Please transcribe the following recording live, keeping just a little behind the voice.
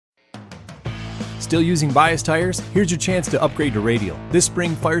Still using bias tires? Here's your chance to upgrade to Radial. This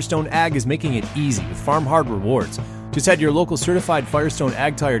spring, Firestone Ag is making it easy with Farm Hard rewards. Just head to your local certified Firestone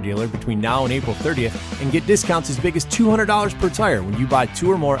Ag tire dealer between now and April 30th and get discounts as big as $200 per tire when you buy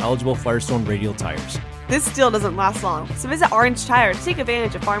 2 or more eligible Firestone Radial tires. This deal doesn't last long, so visit Orange Tire to take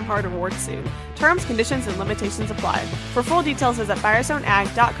advantage of Farm Hard rewards soon. Terms, conditions, and limitations apply. For full details, visit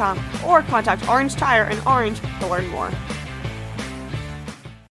FirestoneAg.com or contact Orange Tire in Orange to learn more.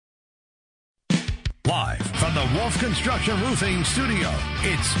 Live from the Wolf Construction Roofing Studio,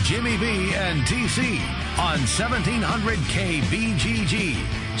 it's Jimmy B and TC on 1700 KBGG.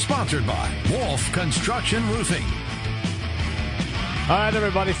 Sponsored by Wolf Construction Roofing. All right,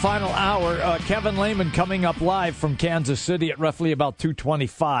 everybody, final hour. Kevin Lehman coming up live from Kansas City at roughly about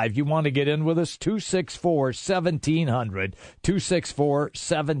 2:25. You want to get in with us? 264-1700.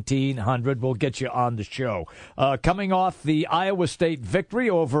 264-1700. We'll get you on the show. Coming off the Iowa State victory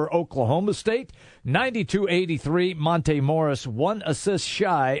over Oklahoma State, 92-83. Monte Morris, 1 assist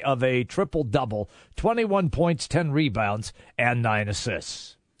shy of a triple-double, 21 points, 10 rebounds, and 9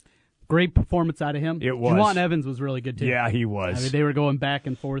 assists. Great performance out of him. It was. Juwan Evans was really good, too. Yeah, he was. I mean, they were going back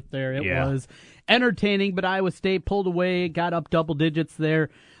and forth there. It was entertaining, but Iowa State pulled away, got up double digits there.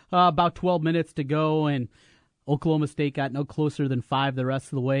 About 12 minutes to go, and Oklahoma State got no closer than 5 the rest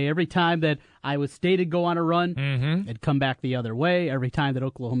of the way. Every time that Iowa State would go on a run, it'd come back the other way. Every time that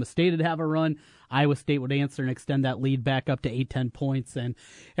Oklahoma State would have a run, Iowa State would answer and extend that lead back up to 8-10 points and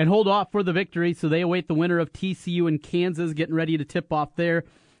hold off for the victory. So they await the winner of TCU and Kansas, getting ready to tip off there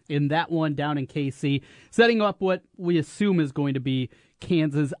in that one down in KC, setting up what we assume is going to be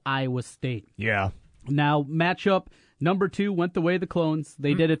Kansas-Iowa State. Yeah. Now, matchup number 2 went the way of the Clones.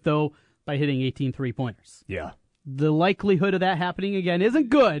 They did it, though, by hitting 18 three-pointers. Yeah. The likelihood of that happening again isn't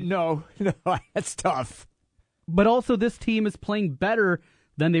good. No, that's tough. But also, this team is playing better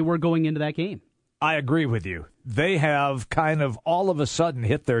than they were going into that game. I agree with you. They have kind of all of a sudden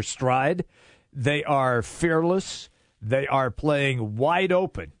hit their stride. They are fearless. They are playing wide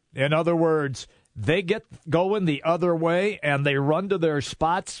open. In other words, they get going the other way, and they run to their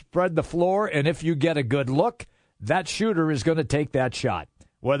spots, spread the floor, and if you get a good look, that shooter is going to take that shot.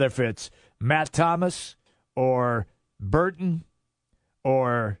 Whether if it's Matt Thomas or Burton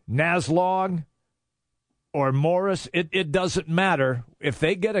or Naslong or Morris, it doesn't matter. If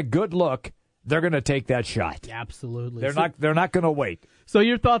they get a good look, they're going to take that shot. Absolutely. They're not going to wait. So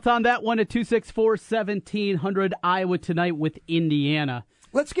your thoughts on that one at 264-1700, Iowa tonight with Indiana.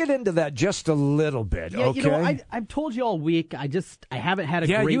 Let's get into that just a little bit, yeah, okay? You know, I've told you all week, I haven't had a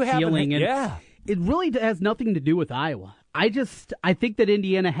great feeling. And it really has nothing to do with Iowa. I think that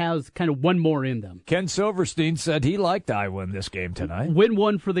Indiana has kind of one more in them. Ken Silverstein said he liked Iowa in this game tonight. Win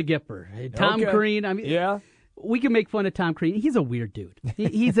one for the Gipper. Tom Crean, I mean, we can make fun of Tom Crean. He's a weird dude.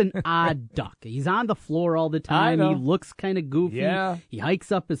 He's an odd duck. He's on the floor all the time. He looks kind of goofy. Yeah. He hikes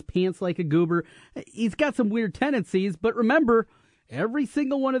up his pants like a goober. He's got some weird tendencies, but remember, every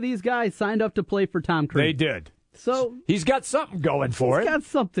single one of these guys signed up to play for Tom Crean. They did. So he's got something going for him. He's got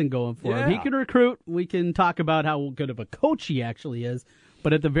something going for him. He can recruit. We can talk about how good of a coach he actually is,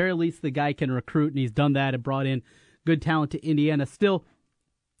 but at the very least, the guy can recruit, and he's done that and brought in good talent to Indiana. Still,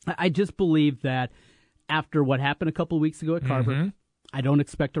 I just believe that after what happened a couple of weeks ago at Carver, I don't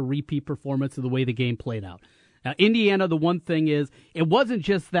expect a repeat performance of the way the game played out. Now, Indiana, the one thing is, it wasn't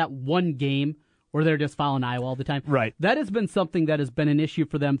just that one game where they're just following Iowa all the time. Right. That has been something that has been an issue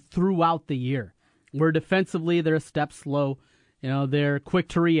for them throughout the year, where defensively they're a step slow. You know, they're quick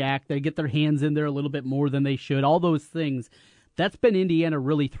to react. They get their hands in there a little bit more than they should. All those things. That's been Indiana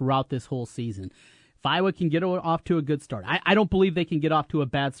really throughout this whole season. If Iowa can get off to a good start, I don't believe they can get off to a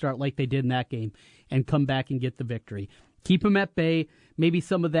bad start like they did in that game and come back and get the victory. Keep them at bay. Maybe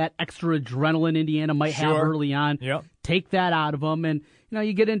some of that extra adrenaline Indiana might have early on. Yep. Take that out of them. And, you know,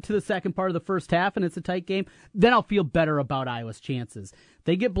 you get into the second part of the first half and it's a tight game. Then I'll feel better about Iowa's chances.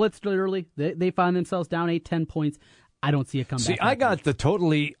 They get blitzed early. They find themselves down 8-10 points. I don't see a comeback. See, I got the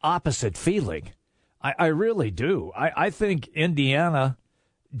totally opposite feeling. I really do. I think Indiana,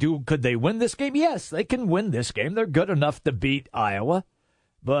 could they win this game? Yes, they can win this game. They're good enough to beat Iowa.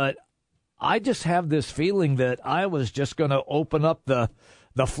 But I just have this feeling that Iowa's just going to open up the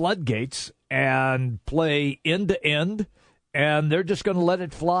floodgates and play end to end, and they're just going to let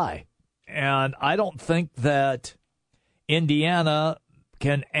it fly. And I don't think that Indiana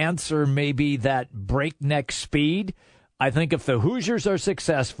can answer maybe that breakneck speed. I think if the Hoosiers are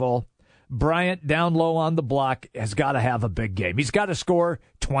successful, Bryant down low on the block has got to have a big game. He's got to score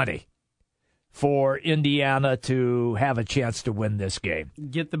 20 for Indiana to have a chance to win this game.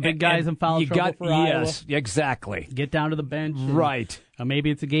 Get the big guys in foul trouble for Iowa. Yes, exactly. Get down to the bench. Right.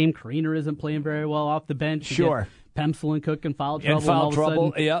 Maybe it's a game Kriener isn't playing very well off the bench. Sure. Pemsel and Cook in foul trouble. In foul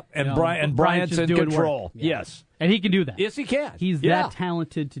trouble, sudden, yep. And Bryant's in control. Yeah. Yes. And he can do that. Yes, he can. He's that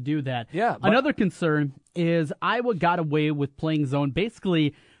talented to do that. Yeah. Another concern is Iowa got away with playing zone basically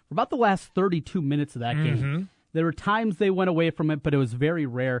for about the last 32 minutes of that game. There were times they went away from it, but it was very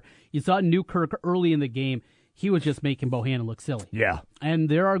rare. You saw Newkirk early in the game. He was just making Bohannon look silly. Yeah. And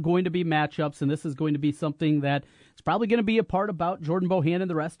there are going to be matchups, and this is going to be something that is probably going to be a part about Jordan Bohannon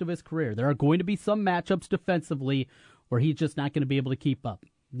the rest of his career. There are going to be some matchups defensively where he's just not going to be able to keep up,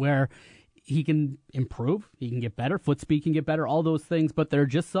 where he can improve, he can get better, foot speed can get better, all those things, but there are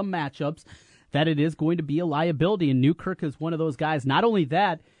just some matchups that it is going to be a liability, and Newkirk is one of those guys. Not only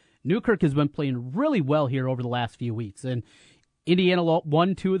that, Newkirk has been playing really well here over the last few weeks, and Indiana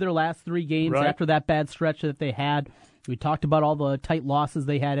won 2 of their last 3 games after that bad stretch that they had. We talked about all the tight losses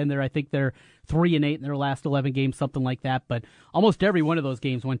they had in there. I think they're 3-8 in their last 11 games, something like that. But almost every one of those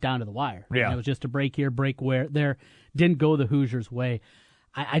games went down to the wire. Yeah. And it was just a break here, break there. Didn't go the Hoosiers' way.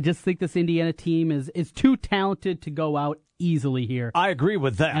 I just think this Indiana team is too talented to go out easily here. I agree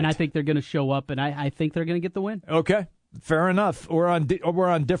with that. And I think they're going to show up, and I think they're going to get the win. Okay, fair enough. We're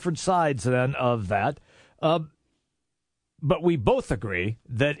on different sides then of that. But we both agree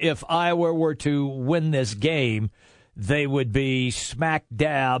that if Iowa were to win this game, they would be smack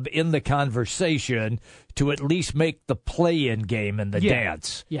dab in the conversation to at least make the play-in game in the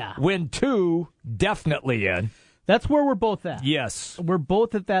dance. Yeah. Win 2, definitely in. That's where we're both at. Yes. We're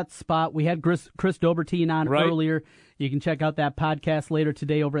both at that spot. We had Chris Dobertine on earlier. You can check out that podcast later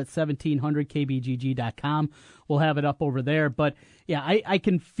today over at 1700kbgg.com. We'll have it up over there. But, yeah, I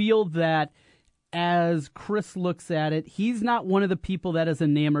can feel that as Chris looks at it, he's not one of the people that is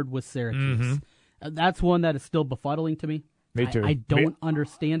enamored with Syracuse. That's one that is still befuddling to me. Me too. I don't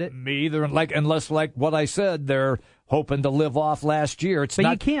understand it. Me either. Unless, like what I said, they're hoping to live off last year. It's but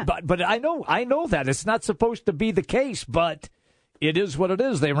not, you can't. But I know that it's not supposed to be the case. But it is what it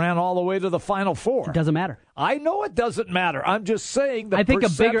is. They ran all the way to the Final Four. It doesn't matter. I know it doesn't matter. I'm just saying I think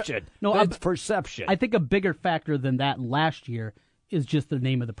perception. It's perception. I think a bigger factor than that last year is just the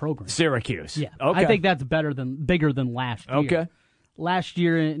name of the program. Syracuse. Yeah. Okay. I think that's bigger than last year. Okay. Last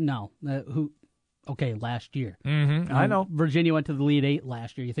year, no. Last year. I know. Virginia went to the Elite 8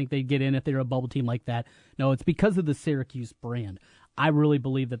 last year. You think they'd get in if they were a bubble team like that? No, it's because of the Syracuse brand. I really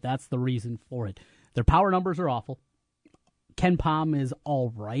believe that that's the reason for it. Their power numbers are awful. Ken Pom is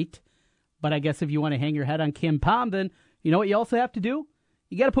all right. But I guess if you want to hang your head on Ken Pom, then you know what you also have to do?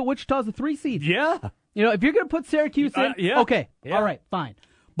 You got to put Wichita as a 3 seed. Yeah. You know, if you're going to put Syracuse in, okay, all right, fine.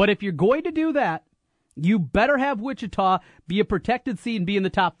 But if you're going to do that, you better have Wichita be a protected seed and be in the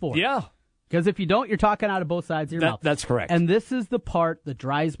top 4. Yeah. Because if you don't, you're talking out of both sides of your mouth. That's correct. And this is the part that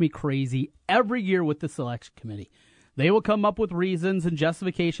drives me crazy every year with the selection committee. They will come up with reasons and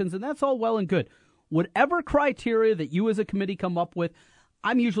justifications, and that's all well and good. Whatever criteria that you as a committee come up with,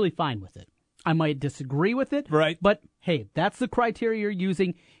 I'm usually fine with it. I might disagree with it, right? But hey, that's the criteria you're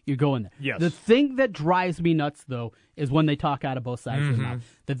using. You're going there. Yes. The thing that drives me nuts, though, is when they talk out of both sides of their mouth.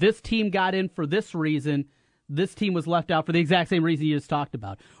 That this team got in for this reason, this team was left out for the exact same reason you just talked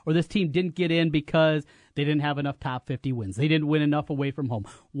about, or this team didn't get in because they didn't have enough top 50 wins. They didn't win enough away from home.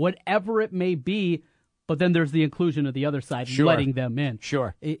 Whatever it may be, but then there's the inclusion of the other side, letting them in.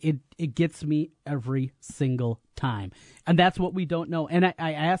 Sure. It gets me every single time. And that's what we don't know. And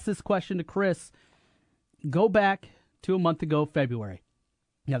I asked this question to Chris. Go back to a month ago, February.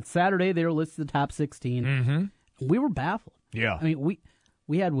 Now, Saturday, they were listed the top 16. We were baffled. Yeah. I mean,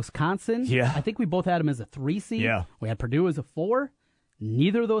 we had Wisconsin. Yeah. I think we both had them as a 3 seed. Yeah. We had Purdue as a 4.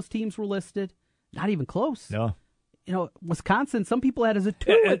 Neither of those teams were listed. Not even close. No. You know, Wisconsin, some people had as a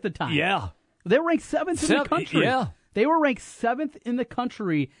 2 at the time. Yeah. They were ranked 7th in the country. Yeah. They were ranked 7th in the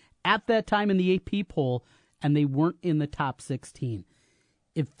country at that time in the AP poll, and they weren't in the top 16.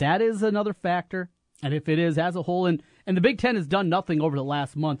 If that is another factor, and if it is as a whole, and the Big Ten has done nothing over the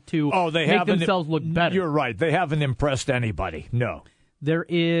last month to make themselves look better. You're right. They haven't impressed anybody. No. There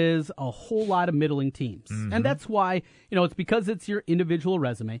is a whole lot of middling teams. And that's why, it's because it's your individual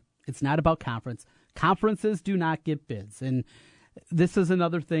resume. It's not about conference. Conferences do not get bids. And this is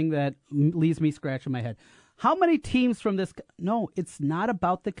another thing that leaves me scratching my head. How many teams from this? No, it's not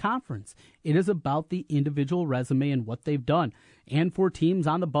about the conference. It is about the individual resume and what they've done. And for teams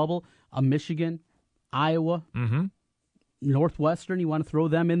on the bubble, Michigan, Iowa, Northwestern, you want to throw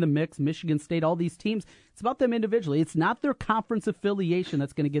them in the mix, Michigan State, all these teams. It's about them individually. It's not their conference affiliation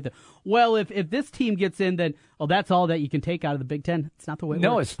that's going to get them. Well, if this team gets in, then that's all that you can take out of the Big Ten. It's not the way it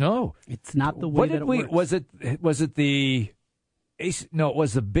works. It's not the way that it works. Was it the... No, it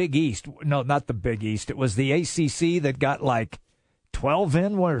was the Big East. No, not the Big East. It was the ACC that got like 12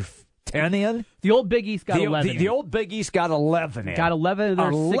 in? We're 10 in? The old Big East got 11 The old Big East got 11 in. Got 11 of their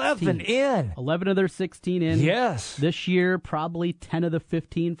 11 16. in. 11 of their 16 in. Yes. This year, probably 10 of the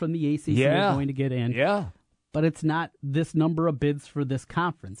 15 from the ACC are going to get in. Yeah. But it's not this number of bids for this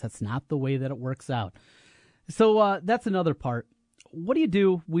conference. That's not the way that it works out. So that's another part. What do you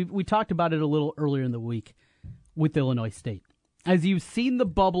do? We talked about it a little earlier in the week with Illinois State. As you've seen the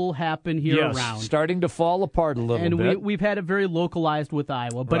bubble happen here around. Starting to fall apart a little bit. And we've had it very localized with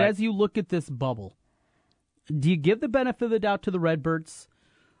Iowa. But as you look at this bubble, do you give the benefit of the doubt to the Redbirds?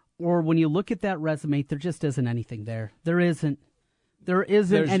 Or when you look at that resume, there just isn't anything there. There isn't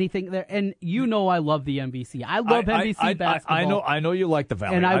anything there. And you know I love the MVC. I love MVC basketball. I know you like the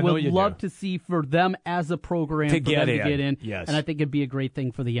Valley. And I would love to see for them as a program to get in. Yes. And I think it'd be a great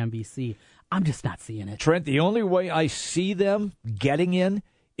thing for the MVC. I'm just not seeing it. Trent, the only way I see them getting in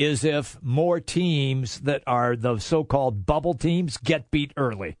is if more teams that are the so-called bubble teams get beat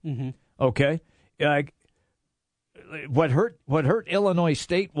early. Mm-hmm. Okay? What hurt Illinois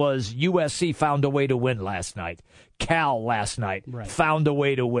State was USC found a way to win last night. Cal last night found a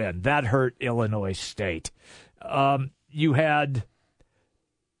way to win. That hurt Illinois State. You had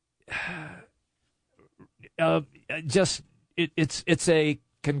it's a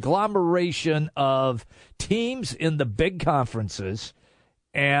conglomeration of teams in the big conferences,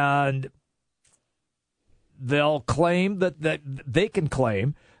 and they'll claim that they can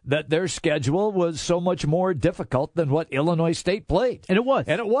claim that their schedule was so much more difficult than what Illinois State played. And it was.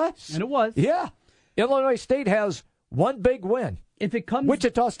 Yeah. Illinois State has one big win. If it comes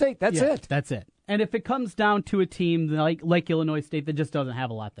Wichita State, that's it. That's it. And if it comes down to a team like Illinois State that just doesn't have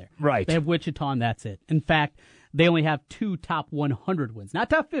a lot there. Right. They have Wichita, and that's it. In fact, they only have 2 top 100 wins. Not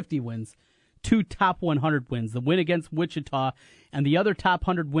top 50 wins, 2 top 100 wins. The win against Wichita and the other top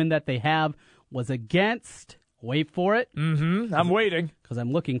 100 win that they have was against, wait for it. Mm-hmm. I'm waiting. Because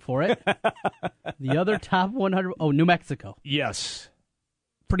I'm looking for it. The other top 100, New Mexico. Yes.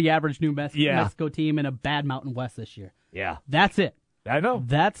 Pretty average New Mexico team and a bad Mountain West this year. Yeah. That's it. I know.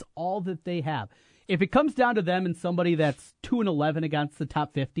 That's all that they have. If it comes down to them and somebody that's 2-11 against the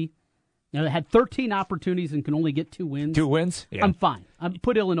top 50, they had 13 opportunities and can only get 2 wins. 2 wins? Yeah. I'm fine. I'd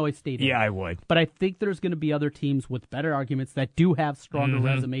put Illinois State in. Yeah, I would. But I think there's going to be other teams with better arguments that do have stronger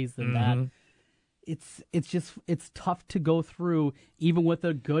resumes than that. It's tough to go through, even with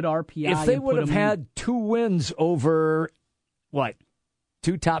a good RPI. If they would have had 2 wins over,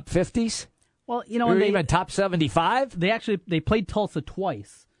 2 top 50s? Well, or even top 75? They played Tulsa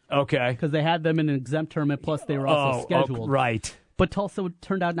twice. Okay. Because they had them in an exempt tournament, plus they were also scheduled. Right. But Tulsa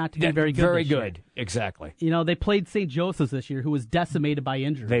turned out not to be very good. Very this good, year. Exactly. They played St. Joseph's this year, who was decimated by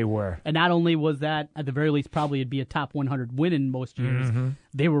injury. They were. And not only was that, at the very least, probably it'd be a top 100 win in most years,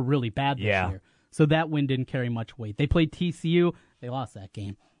 they were really bad this year. So that win didn't carry much weight. They played TCU. They lost that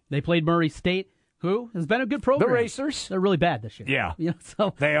game. They played Murray State, who has been a good program. The Racers. They're really bad this year. Yeah.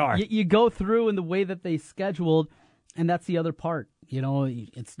 So they are. You go through in the way that they scheduled, and that's the other part.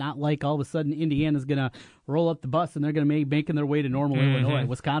 It's not like all of a sudden Indiana's going to roll up the bus and they're going to be making their way to Normal, Illinois.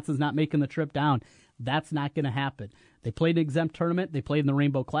 Wisconsin's not making the trip down. That's not going to happen. They played an exempt tournament. They played in the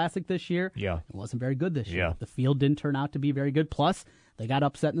Rainbow Classic this year. Yeah. It wasn't very good this year. Yeah. The field didn't turn out to be very good. Plus, they got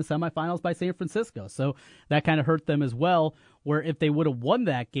upset in the semifinals by San Francisco. So that kind of hurt them as well, where if they would have won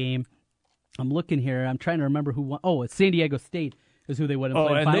that game, I'm looking here. I'm trying to remember who won. Oh, it's San Diego State is who they would have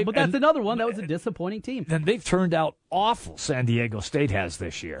played final. But that's another one that was a disappointing team. And they've turned out awful, San Diego State has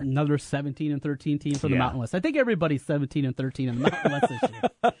this year. Another 17-13 team from the Mountain West. I think everybody's 17-13 in the Mountain West this year.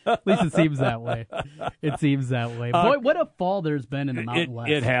 At least it seems that way. Boy, what a fall there's been in the Mountain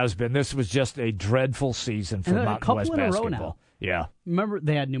West. It has been. This was just a dreadful season for Mountain West basketball. Yeah. Remember,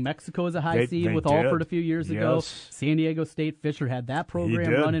 they had New Mexico as a high seed with Alford a few years ago. San Diego State, Fisher had that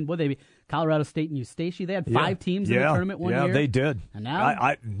program running. Colorado State and Eustachy, they had 5 teams in the tournament one year. Yeah, they did. And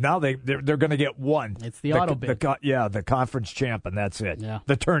now, they're going to get one. It's the auto bid. The conference champ, and that's it. Yeah.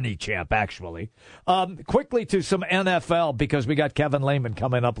 The tourney champ, actually. Quickly to some NFL, because we got Kevin Lehman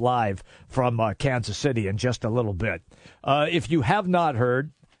coming up live from Kansas City in just a little bit. If you have not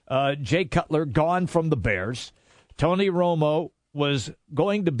heard, Jay Cutler gone from the Bears. Tony Romo was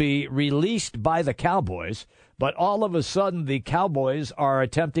going to be released by the Cowboys, but all of a sudden the Cowboys are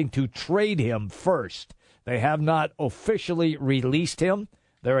attempting to trade him first. They have not officially released him.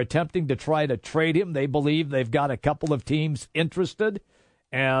 They're attempting to try to trade him. They believe they've got a couple of teams interested,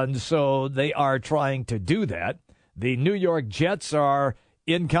 and so they are trying to do that. The New York Jets are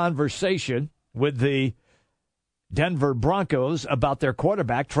in conversation with the Denver Broncos about their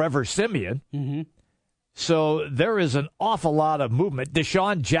quarterback, Trevor Siemian. Mm-hmm. So there is an awful lot of movement.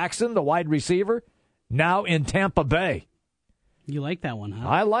 Deshaun Jackson, the wide receiver, now in Tampa Bay. You like that one, huh?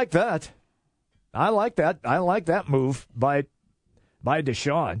 I like that. I like that move by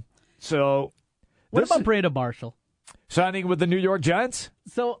Deshaun. So, what about Brandon Marshall? Signing with the New York Giants?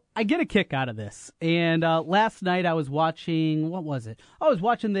 So I get a kick out of this. And last night I was watching, what was it? I was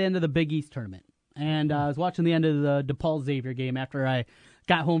watching the end of the Big East tournament. And I was watching the end of the DePaul Xavier game after I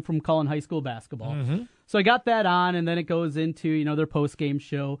got home from calling high school basketball. Mm-hmm. So I got that on, and then it goes into, their post-game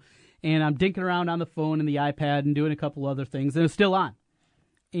show. And I'm dinking around on the phone and the iPad and doing a couple other things, and it's still on.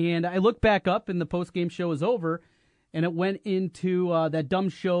 And I look back up, and the post-game show is over, and it went into that dumb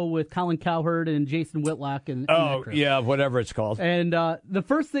show with Colin Cowherd and Jason Whitlock. And yeah, whatever it's called. And the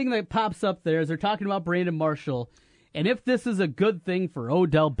first thing that pops up there is they're talking about Brandon Marshall, and if this is a good thing for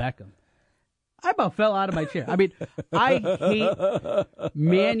Odell Beckham. I about fell out of my chair. I mean, I hate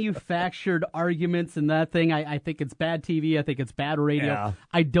manufactured arguments and that thing. I think it's bad TV. I think it's bad radio. Yeah.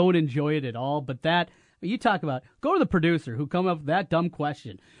 I don't enjoy it at all. But you talk about, go to the producer who come up with that dumb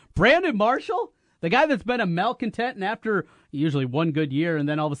question. Brandon Marshall, the guy that's been a malcontent and after usually one good year, and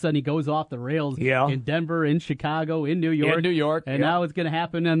then all of a sudden he goes off the rails in Denver, in Chicago, in New York. And now it's going to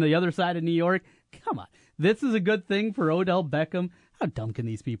happen on the other side of New York. Come on. This is a good thing for Odell Beckham. How dumb can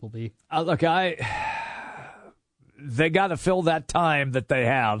these people be? Look, they got to fill that time that they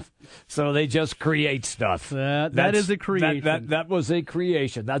have, so they just create stuff. That is a creation. That was a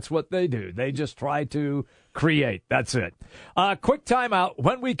creation. That's what they do. They just try to create. That's it. Quick timeout.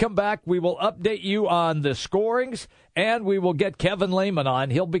 When we come back, we will update you on the scorings, and we will get Kevin Lehman on.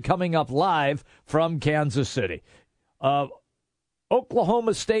 He'll be coming up live from Kansas City.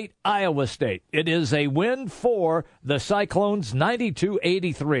 Oklahoma State, Iowa State. It is a win for the Cyclones,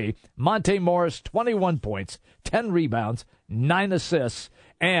 92-83. Monte Morris, 21 points, 10 rebounds, 9 assists,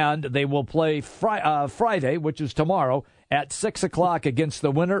 and they will play Friday, which is tomorrow, at 6 o'clock against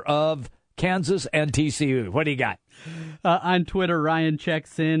the winner of Kansas and TCU. What do you got? On Twitter, Ryan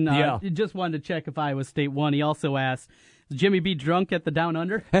checks in. Just wanted to check if Iowa State won. He also asked, is Jimmy B drunk at the Down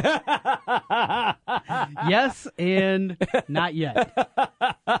Under? Yes, and not yet.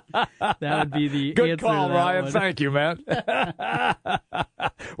 That would be the good answer call, to that Ryan. one. Thank you, man.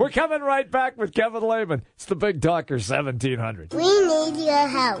 We're coming right back with Kevin Lehman. It's the Big Talker 1700. We need your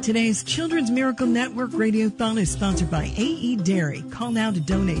help. Today's Children's Miracle Network Radiothon is sponsored by A.E. Dairy. Call now to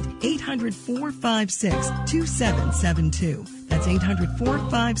donate 800-456-2772. That's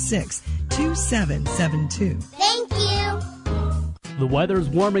 800-456-2772. Thank you. The weather's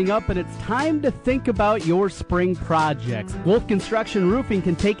warming up and it's time to think about your spring projects. Wolf Construction Roofing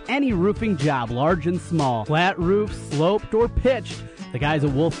can take any roofing job, large and small. Flat roof, sloped, or pitched. The guys at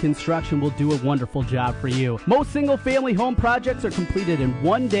Wolf Construction will do a wonderful job for you. Most single-family home projects are completed in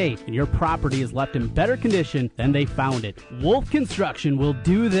one day, and your property is left in better condition than they found it. Wolf Construction will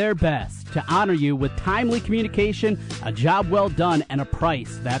do their best to honor you with timely communication, a job well done, and a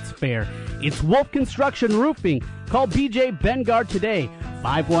price that's fair. It's Wolf Construction Roofing. Call BJ Bengard today,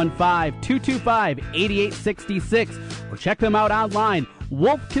 515-225-8866, or check them out online,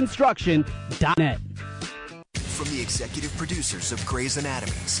 wolfconstruction.net. From the executive producers of Grey's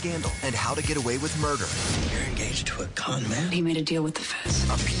Anatomy, Scandal, and How to Get Away with Murder. You're engaged to a con man? He made a deal with the feds. A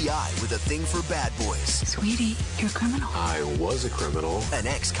PI with a thing for bad boys. Sweetie, you're a criminal. I was a criminal. An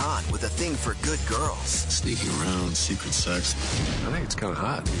ex-con with a thing for good girls. Sneaking around, secret sex. I think it's kind of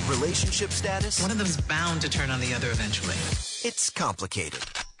hot. Relationship status. One of them's bound to turn on the other eventually. It's complicated.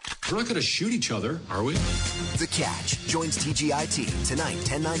 We're not going to shoot each other, are we? The Catch joins TGIT tonight,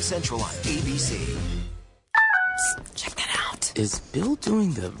 10/9 Central on ABC. Check that out. Is Bill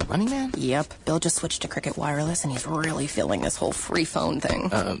doing the Running Man? Yep. Bill just switched to Cricket Wireless, and he's really feeling this whole free phone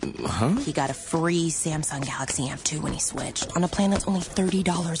thing. He got a free Samsung Galaxy Amp2 when he switched, on a plan that's only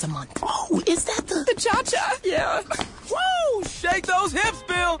 $30 a month. Oh, is that the Cha-Cha? Yeah. Woo! Shake those hips,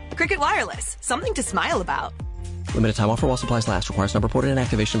 Bill! Cricket Wireless. Something to smile about. Limited time offer while supplies last. Requires number ported and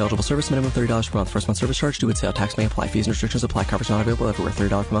activation of eligible service. Minimum $30 per month. First month service charge due with sale tax may apply. Fees and restrictions apply. Coverage not available everywhere.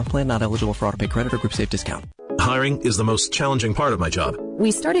 $30 per month plan not eligible for auto-pay credit or group safe discount. Hiring is the most challenging part of my job.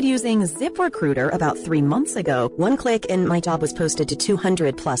 We started using ZipRecruiter about 3 months ago. One click and my job was posted to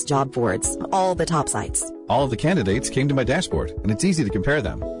 200 plus job boards, all the top sites. All of the candidates came to my dashboard, and it's easy to compare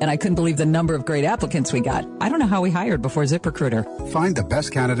them. And I couldn't believe the number of great applicants we got. I don't know how we hired before ZipRecruiter. Find the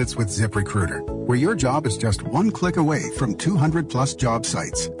best candidates with ZipRecruiter, where your job is just one click away from 200 plus job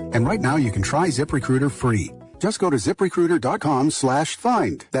sites. And right now you can try ZipRecruiter free. Just go to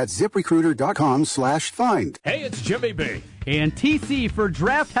ZipRecruiter.com/find. That's ZipRecruiter.com/find. Hey, it's Jimmy B. and TC for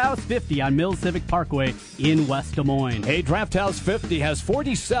Draft House 50 on Mills Civic Parkway in West Des Moines. Hey, Draft House 50 has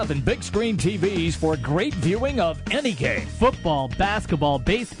 47 big screen TVs for great viewing of any game. Football, basketball,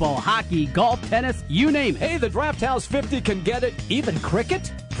 baseball, hockey, golf, tennis, you name it. Hey, the Draft House 50 can get it, even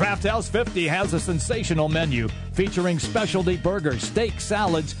cricket? Draft House 50 has a sensational menu featuring specialty burgers, steak,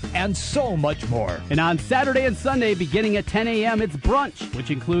 salads, and so much more. And on Saturday and Sunday, beginning at 10 a.m., it's brunch, which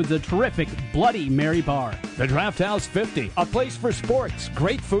includes a terrific Bloody Mary bar. The Draft House 50, a place for sports,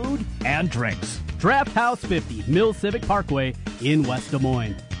 great food, and drinks. Draft House 50, Mills Civic Parkway in West Des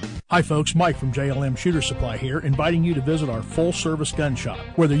Moines. Hi folks, Mike from JLM Shooter Supply here, inviting you to visit our full-service gun shop.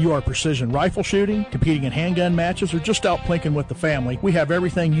 Whether you are precision rifle shooting, competing in handgun matches, or just out plinking with the family, we have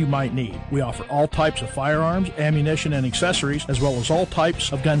everything you might need. We offer all types of firearms, ammunition, and accessories, as well as all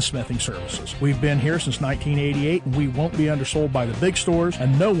types of gunsmithing services. We've been here since 1988, and we won't be undersold by the big stores,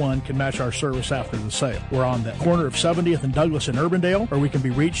 and no one can match our service after the sale. We're on the corner of 70th and Douglas in Urbandale, or we can be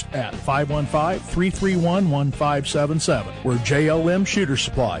reached at 515-331-1577. We're JLM Shooter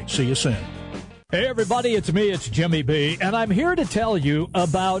Supply. See you soon. Hey everybody, it's me, it's Jimmy B, and I'm here to tell you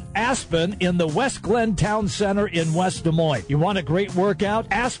about Aspen in the West Glen Town Center in West Des Moines. You want a great workout?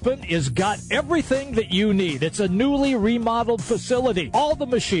 Aspen has got everything that you need. It's a newly remodeled facility. All the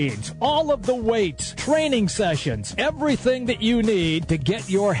machines, all of the weights, training sessions, everything that you need to get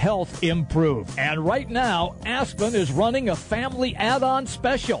your health improved. And right now, Aspen is running a family add-on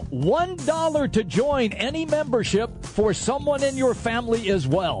special. $1 to join any membership for someone in your family as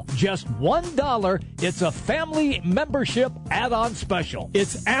well. Just $1. It's a family membership add-on special.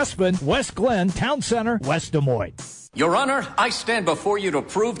 It's Aspen, West Glen, Town Center, West Des Moines. Your Honor, I stand before you to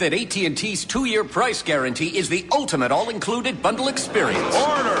prove that AT&T's 2-year price guarantee is the ultimate all-included bundle experience.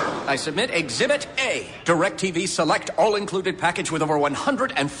 Order! I submit Exhibit A, DirecTV Select all-included package with over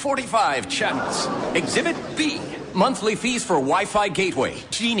 145 channels. Exhibit B, monthly fees for Wi-Fi gateway,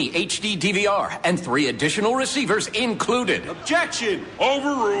 Genie HD DVR, and 3 additional receivers included. Objection!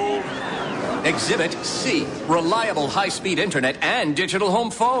 Overruled. Exhibit C, reliable high-speed internet and digital home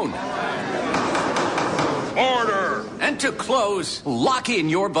phone. Order! And to close, lock in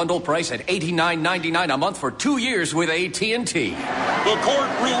your bundle price at $89.99 a month for 2 years with AT&T. The court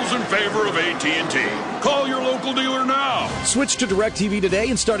rules in favor of AT&T. Call your local dealer now. Switch to DirecTV today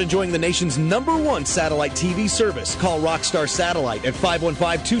and start enjoying the nation's #1 satellite TV service. Call Rockstar Satellite at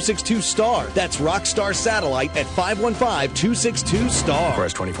 515-262-STAR. That's Rockstar Satellite at 515-262-STAR.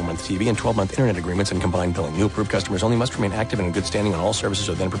 Requires 24-month TV and 12-month internet agreements and combined billing. New approved customers only must remain active and in good standing on all services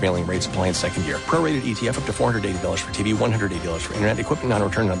or then prevailing rates apply in second year. Prorated ETF up to $480 for TV, $180 for internet, equipment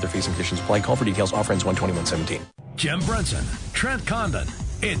non-return, and other fees and conditions apply. Call for details. Offer ends 1/21/17. Jim Brunson, Trent Condon.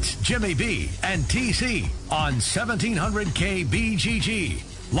 It's Jimmy B and TC on 1700 KBGG.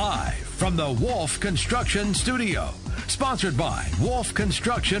 Live from the Wolf Construction Studio. Sponsored by Wolf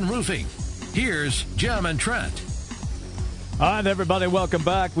Construction Roofing. Here's Jim and Trent. All right, everybody, welcome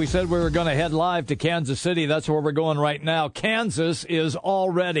back. We said we were going to head live to Kansas City. That's where we're going right now. Kansas is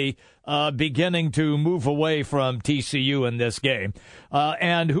already beginning to move away from TCU in this game.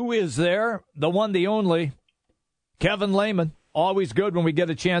 And who is there? The one, the only, Kevin Lehman. Always good when we get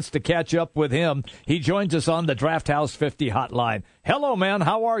a chance to catch up with him. He joins us on the Draft House 50 hotline. Hello, man.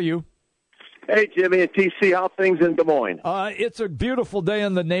 How are you? Hey, Jimmy and TC. How things in Des Moines? It's a beautiful day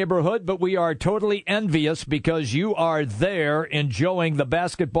in the neighborhood, but we are totally envious because you are there enjoying the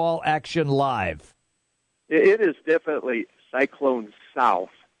basketball action live. It is definitely Cyclone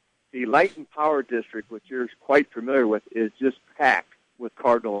South. The Light and Power District, which you're quite familiar with, is just packed with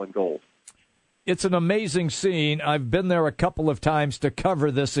Cardinal and Gold. It's an amazing scene. I've been there a couple of times to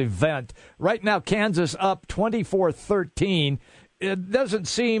cover this event. Right now, Kansas up 24-13. It doesn't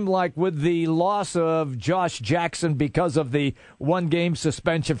seem like with the loss of Josh Jackson because of the one-game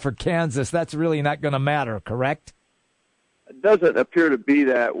suspension for Kansas, that's really not going to matter, correct? It doesn't appear to be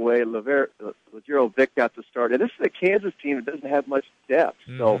that way. Legero Vic got the start. And this is a Kansas team that doesn't have much depth.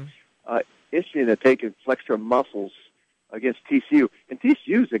 Mm-hmm. So it's going to take and flex their muscles against TCU. And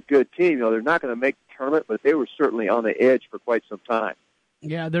TCU is a good team. You know, they're not going to make the tournament, but they were certainly on the edge for quite some time.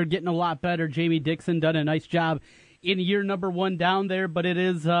 Yeah, they're getting a lot better. Jamie Dixon done a nice job in year number 1 down there, but it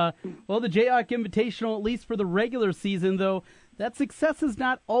is, the Jayhawk Invitational, at least for the regular season, though, that success is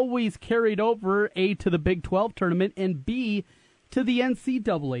not always carried over, A, to the Big 12 tournament, and B, to the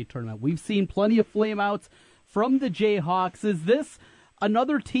NCAA tournament. We've seen plenty of flameouts from the Jayhawks. Is this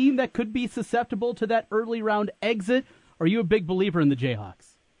another team that could be susceptible to that early round exit? Are you a big believer in the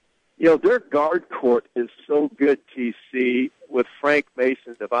Jayhawks? You know, their guard court is so good, TC, with Frank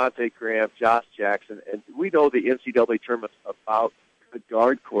Mason, Devontae Graham, Josh Jackson, and we know the NCAA tournament's about good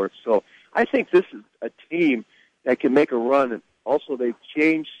guard court. So I think this is a team that can make a run. And also, they've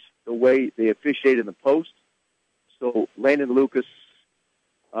changed the way they officiate in the post. So Landon Lucas,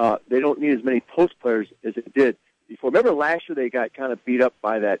 they don't need as many post players as it did before. Remember last year they got kind of beat up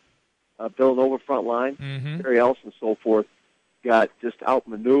by that Villanova front line? Barry Ellis and so forth got just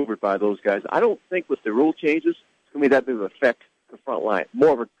outmaneuvered by those guys. I don't think with the rule changes, it's going to be that big of an effect the front line.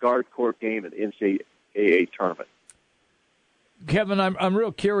 More of a guard court game in the NCAA tournament. Kevin, I'm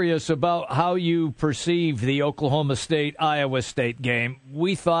real curious about how you perceived the Oklahoma State-Iowa State game.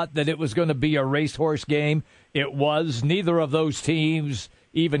 We thought that it was going to be a racehorse game. It was. Neither of those teams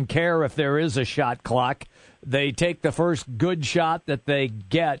even care if there is a shot clock. They take the first good shot that they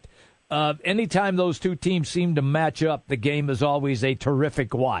get. Anytime those two teams seem to match up, the game is always a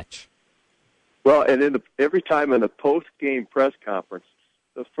terrific watch. Well, and every time in the post-game press conference,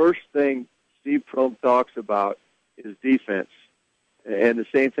 the first thing Steve Prohm talks about is defense. And the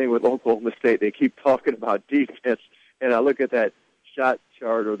same thing with Oklahoma State. They keep talking about defense. And I look at that shot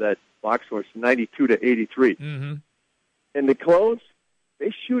chart or that box score, it's 92 to 83. And the Clones,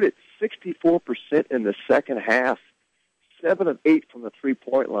 they shoot at 64% in the second half, 7 of 8 from the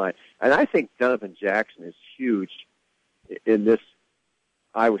three-point line. And I think Donovan Jackson is huge in this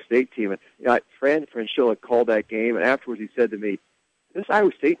Iowa State team. And Fran Fraschilla called that game, and afterwards he said to me, this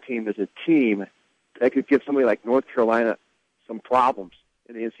Iowa State team is a team that could give somebody like North Carolina some problems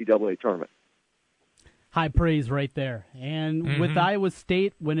in the NCAA tournament. High praise right there. And with Iowa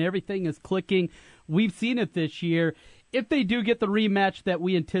State, when everything is clicking, we've seen it this year. If they do get the rematch that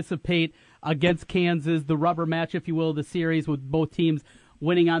we anticipate against Kansas, the rubber match, if you will, the series with both teams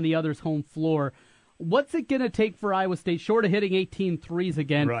winning on the other's home floor, what's it going to take for Iowa State, short of hitting 18 threes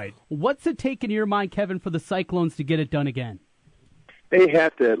again? Right. What's it take in your mind, Kevin, for the Cyclones to get it done again? They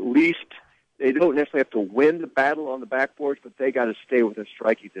have to at least, they don't necessarily have to win the battle on the backboards, but they got to stay within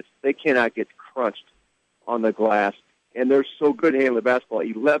striking distance. They cannot get crunched on the glass. And they're so good handling the basketball.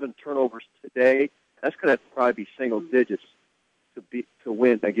 11 turnovers today. That's going to probably be single digits to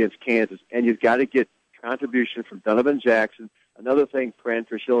win against Kansas. And you've got to get contribution from Donovan Jackson. Another thing Fran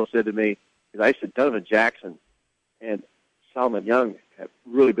Fraschilla said to me is I said Donovan Jackson and Solomon Young have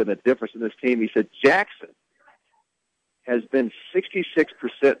really been the difference in this team. He said Jackson has been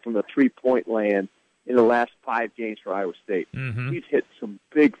 66% from the three-point land in the last 5 games for Iowa State. He's hit some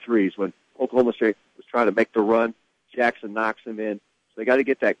big threes when Oklahoma State was trying to make the run. Jackson knocks him in. So they got to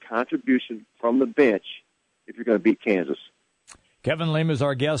get that contribution from the bench if you're going to beat Kansas. Kevin Lim is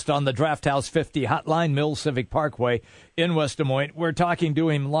our guest on the Draft House 50 Hotline, Mill Civic Parkway in West Des Moines. We're talking to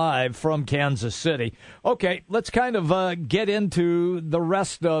him live from Kansas City. Okay, let's kind of get into the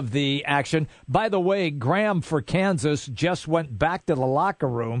rest of the action. By the way, Graham for Kansas just went back to the locker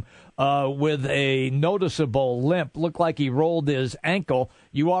room with a noticeable limp. Looked like he rolled his ankle.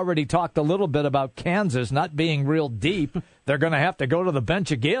 You already talked a little bit about Kansas not being real deep. They're going to have to go to the bench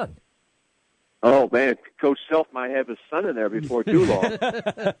again. Oh, man, Coach Self might have his son in there before too long.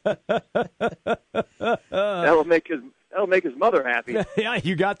 That'll make his mother happy. Yeah,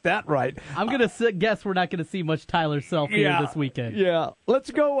 you got that right. I'm going to guess we're not going to see much Tyler Self here this weekend. Yeah.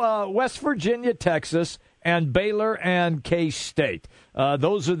 Let's go West Virginia, Texas, and Baylor and K-State.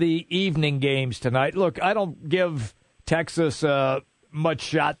 Those are the evening games tonight. Look, I don't give Texas much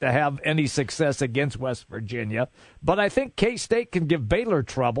shot to have any success against West Virginia, but I think K-State can give Baylor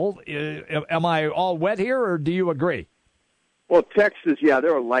trouble. Am I all wet here, or do you agree? Well, Texas,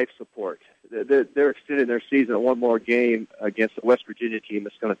 they're a life support. They're extending their season at one more game against the West Virginia team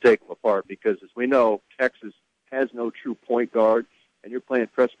that's going to take them apart because, as we know, Texas has no true point guard, and you're playing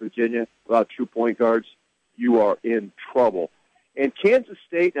West Virginia without true point guards, you are in trouble. And Kansas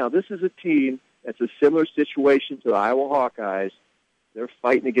State, now this is a team that's a similar situation to the Iowa Hawkeyes. They're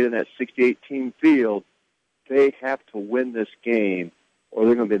fighting to get in that 68-team field. They have to win this game, or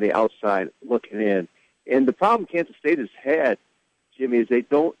they're going to be on the outside looking in. And the problem Kansas State has had, Jimmy, is they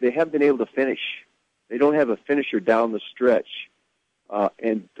haven't been able to finish. They don't have a finisher down the stretch.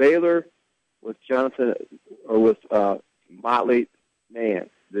 And Baylor with Jonathan or with Motley, man,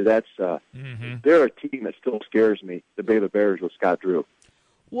 that's they're a team that still scares me. The Baylor Bears with Scott Drew.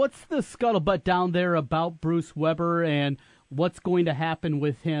 What's the scuttlebutt down there about Bruce Weber and what's going to happen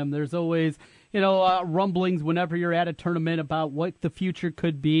with him? There's always, rumblings whenever you're at a tournament about what the future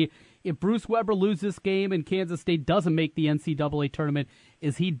could be. If Bruce Weber loses this game and Kansas State doesn't make the NCAA tournament,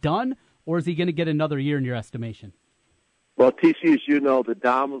 is he done, or is he going to get another year in your estimation? Well, TC, as you know, the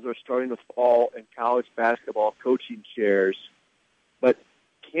dominoes are starting to fall in college basketball coaching chairs. But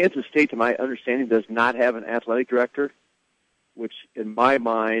Kansas State, to my understanding, does not have an athletic director, which in my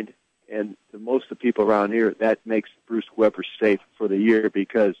mind and to most of the people around here, that makes Bruce Weber safe for the year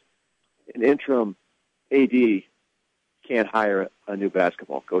because an interim AD can't hire a new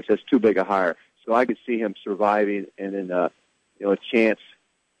basketball coach. That's too big a hire. So I could see him surviving and then, a chance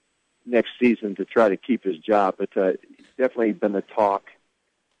next season to try to keep his job. But it's definitely been the talk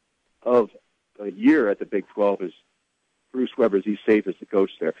of a year at the Big 12 is Bruce Weber. Is he safe as the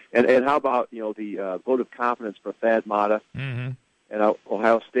coach there? And how about, the vote of confidence for Thad Matta at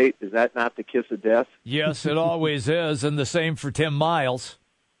Ohio State? Is that not the kiss of death? Yes, it always is. And the same for Tim Miles.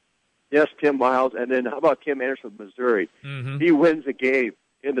 Yes, Tim Miles. And then how about Kim Anderson of Missouri? He wins a game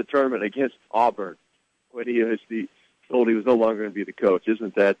in the tournament against Auburn when he was told he was no longer going to be the coach.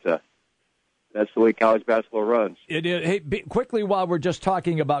 Isn't that that's the way college basketball runs? It is. Hey, quickly, while we're just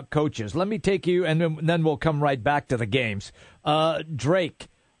talking about coaches, let me take you, and then we'll come right back to the games. Drake,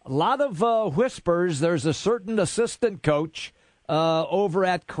 a lot of whispers. There's a certain assistant coach over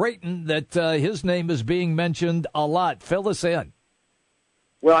at Creighton that his name is being mentioned a lot. Fill us in.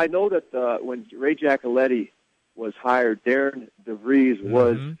 Well, I know that when Ray Giacoletti was hired, Darren DeVries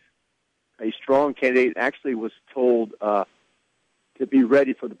was a strong candidate, actually was told to be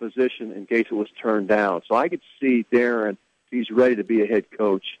ready for the position in case it was turned down. So I could see Darren, if he's ready to be a head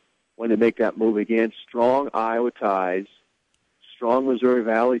coach, when they make that move again. Strong Iowa ties, strong Missouri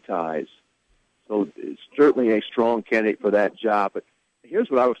Valley ties. So it's certainly a strong candidate for that job. But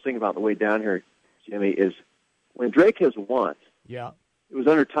here's what I was thinking about on the way down here, Jimmy, is when Drake has won, it was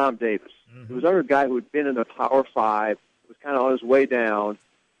under Tom Davis. It was under a guy who had been in the Power Five, was kind of on his way down.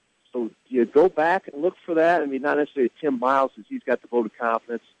 So you go back and look for that. I mean, not necessarily Tim Miles, because he's got the vote of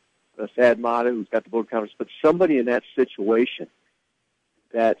confidence, Thad Matta, who's got the vote of confidence, but somebody in that situation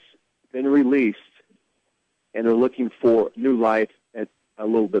that's been released and they're looking for new life at a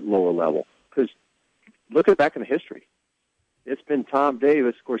little bit lower level. Because look at back in history. It's been Tom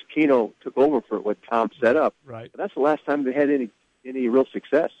Davis. Of course, Keno took over for what Tom set up. Right. But that's the last time they had any real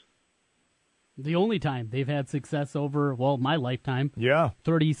success. The only time they've had success over, my lifetime,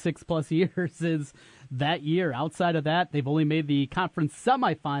 36-plus years, is that year. Outside of that, they've only made the conference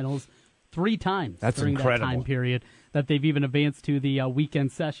semifinals 3 times during that time period that they've even advanced to the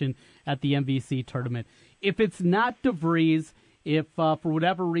weekend session at the MVC tournament. If it's not DeVries, if for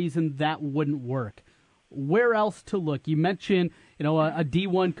whatever reason that wouldn't work, where else to look? You mentioned, a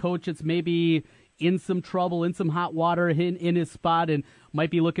D1 coach that's maybe in some trouble, in some hot water, in his spot, and might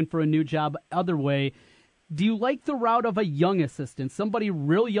be looking for a new job other way. Do you like the route of a young assistant, somebody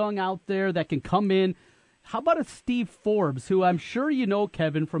real young out there that can come in? How about a Steve Forbes, who I'm sure you know,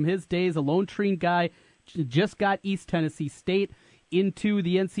 Kevin, from his days, a Lone Tree guy, just got East Tennessee State into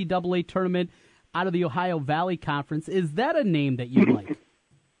the NCAA tournament out of the Ohio Valley Conference. Is that a name that you like?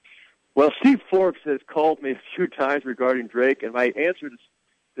 Well, Steve Forbes has called me a few times regarding Drake, and my answer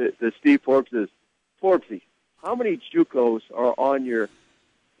to Steve Forbes is, Forbesy, how many JUCOs are on your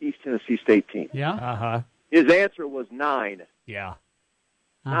East Tennessee State team? Yeah. His answer was 9. Yeah.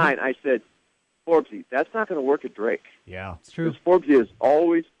 9. I said, Forbesy, that's not going to work at Drake. Yeah, it's true. Because Forbesy has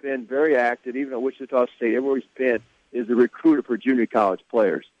always been very active, even at Wichita State. Everywhere he's been is a recruiter for junior college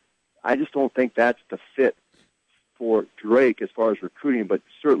players. I just don't think that's the fit for Drake as far as recruiting, but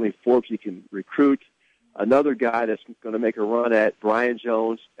certainly Forbesy can recruit. Another guy that's going to make a run at Brian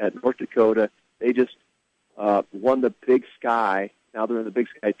Jones at North Dakota. They just won the Big Sky. Now they're in the Big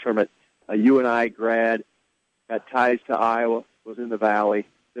Sky tournament. A UNI grad, got ties to Iowa, was in the Valley.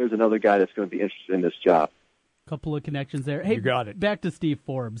 There's another guy that's going to be interested in this job. Couple of connections there. Hey, you got it. Back to Steve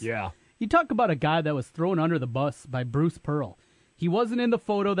Forbes. Yeah. You talk about a guy that was thrown under the bus by Bruce Pearl. He wasn't in the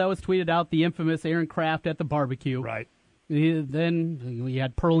photo that was tweeted out, the infamous Aaron Kraft at the barbecue. Right. Then we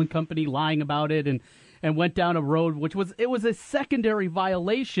had Pearl and company lying about it and went down a road, which was a secondary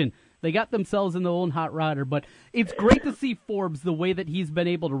violation. They got themselves in their own hot rodder, but it's great to see Forbes the way that he's been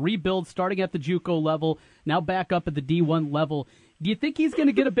able to rebuild, starting at the JUCO level, now back up at the D1 level. Do you think he's going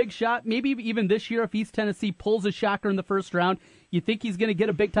to get a big shot? Maybe even this year, if East Tennessee pulls a shocker in the first round, you think he's going to get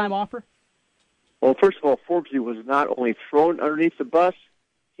a big-time offer? Well, first of all, Forbesy was not only thrown underneath the bus,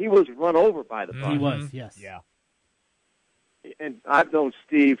 he was run over by the bus. He was, yes. Yeah. And I've known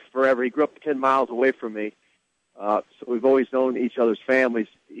Steve forever. He grew up 10 miles away from me. So we've always known each other's families.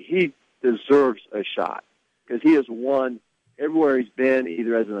 He deserves a shot because he has won everywhere he's been,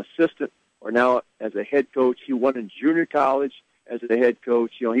 either as an assistant or now as a head coach. He won in junior college as a head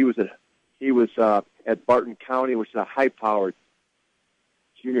coach. He was at Barton County, which is a high-powered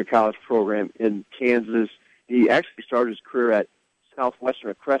junior college program in Kansas. He actually started his career at Southwestern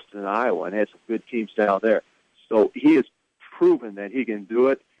at Creston in Iowa and had some good teams down there. So he has proven that he can do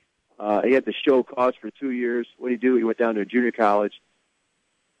it. He had the show cause for 2 years. What did he do? He went down to a junior college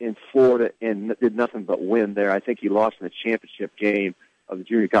in Florida and did nothing but win there. I think he lost in the championship game of the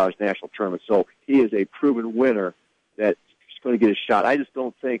junior college national tournament. So he is a proven winner that's going to get a shot. I just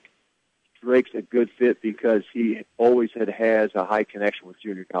don't think Drake's a good fit because he always has a high connection with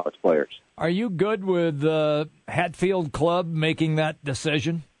junior college players. Are you good with Hatfield Club making that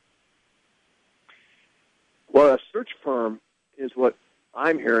decision? Well, a search firm is what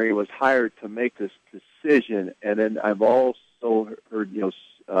I'm hearing was hired to make this decision, and then I've also heard,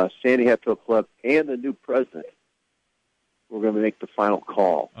 Sandy Hatfield Club and the new president were going to make the final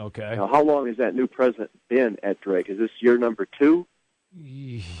call. Okay. Now, how long has that new president been at Drake? Is this year number 2?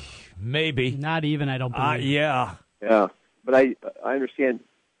 Maybe. Not even, I don't believe. Yeah. Yeah, but I understand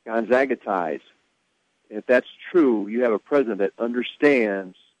Gonzaga ties. If that's true, you have a president that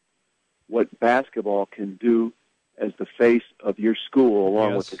understands what basketball can do as the face of your school,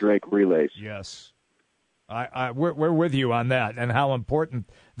 along with the Drake Relays. Yes. We're with you on that and how important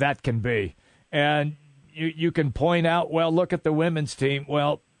that can be. And you can point out, well, look at the women's team.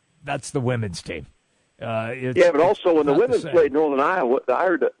 Well, that's the women's team. But also when the women played Northern Iowa, I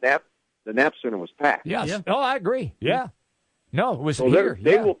heard that the Knapp Center was packed. Yes. Yeah. Oh, I agree. Yeah. No, it was so here.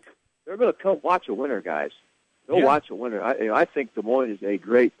 They're going to come watch a winner, guys. They'll watch a winner. I think Des Moines is a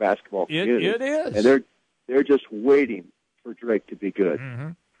great basketball community. It is. And they're just waiting for Drake to be good. Mm-hmm.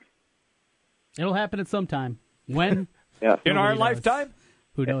 It'll happen at some time. When? In our lifetime?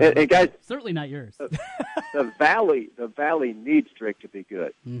 Who knows? And guys, certainly not yours. The Valley needs Drake to be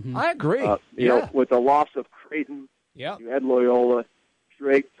good. Mm-hmm. I agree. You know, with the loss of Creighton, you had Loyola,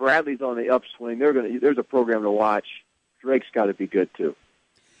 Drake, Bradley's on the upswing. There's a program to watch. Drake's got to be good too.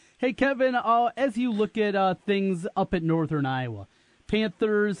 Hey, Kevin, as you look at things up at Northern Iowa,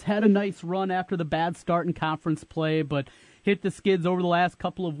 Panthers had a nice run after the bad start in conference play, but hit the skids over the last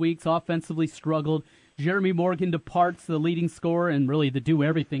couple of weeks, offensively struggled. Jeremy Morgan departs, the leading scorer and really the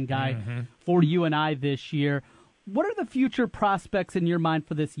do-everything guy for UNI this year. What are the future prospects in your mind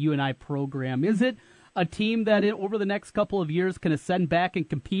for this UNI program? Is it a team that over the next couple of years can ascend back and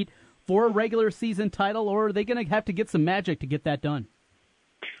compete for a regular season title, or are they going to have to get some magic to get that done?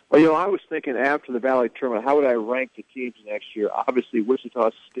 Well, I was thinking after the Valley tournament, how would I rank the teams next year? Obviously,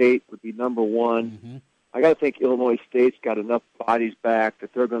 Wichita State would be number one. Mm-hmm. I got to think Illinois State's got enough bodies back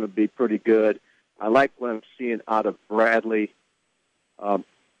that they're going to be pretty good. I like what I'm seeing out of Bradley.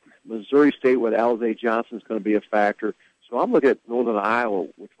 Missouri State with Alize Johnson is going to be a factor. So I'm looking at Northern Iowa,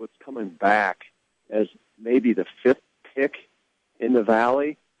 with what's coming back as maybe the 5th pick in the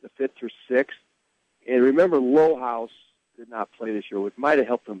Valley, the 5th or 6th. And remember, Lowhouse did not play this year, which might have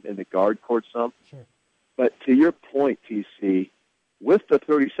helped them in the guard court some. Sure. But to your point, TC, with the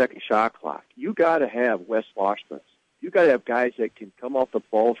 30-second shot clock, you got to have Wes Washburn. You got to have guys that can come off the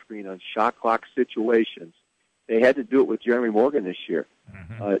ball screen on shot clock situations. They had to do it with Jeremy Morgan this year.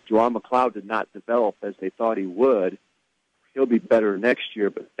 Juwan McLeod did not develop as they thought he would. He'll be better next year,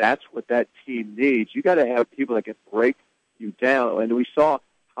 but that's what that team needs. You got to have people that can break you down. And we saw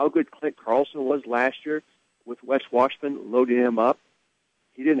how good Clint Carlson was last year with Wes Washburn loading him up.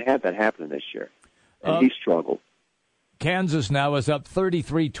 He didn't have that happen this year, and he struggled. Kansas now is up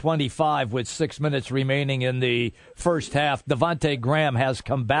 33-25 with 6 minutes remaining in the first half. Devontae Graham has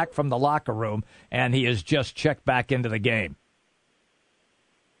come back from the locker room, and he has just checked back into the game.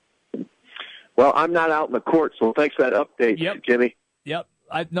 Well, I'm not out in the court, so thanks for that update, Jimmy. Yep.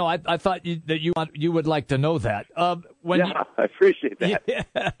 I thought that you would like to know that. I appreciate that.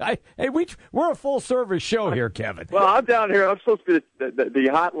 Yeah, we're a full-service show here, Kevin. Well, I'm down here. I'm supposed to be the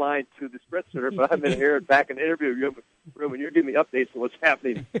hotline to the Sprint Center, but I'm in here back in the interview room, and you're giving me updates on what's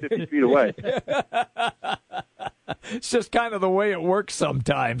happening 50 feet away. It's just kind of the way it works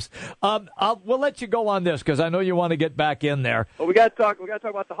sometimes. We'll let you go on this because I know you want to get back in there. Well, we got to talk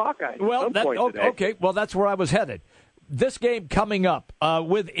about the Hawkeyes. Well, okay. Well, that's where I was headed. This game coming up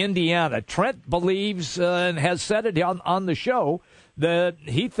with Indiana, Trent believes and has said it on the show that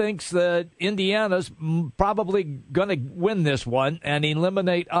he thinks that Indiana's probably going to win this one and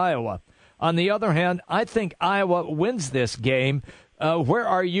eliminate Iowa. On the other hand, I think Iowa wins this game. Where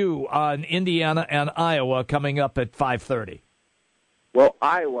are you on Indiana and Iowa coming up at 5:30? Well,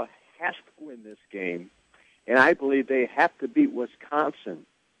 Iowa has to win this game, and I believe they have to beat Wisconsin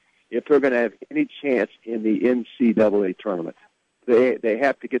if they're going to have any chance in the NCAA tournament. They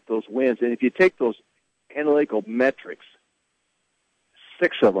have to get those wins. And if you take those analytical metrics,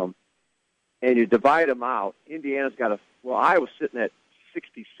 6 of them, and you divide them out, Indiana's got Iowa's sitting at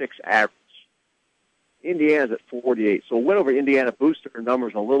 66 average. Indiana's at 48. So a win over Indiana boosts their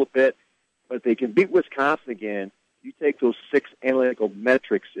numbers a little bit, but if they can beat Wisconsin again, you take those 6 analytical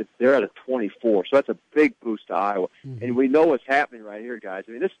metrics, they're at a 24. So that's a big boost to Iowa. Mm-hmm. And we know what's happening right here, guys.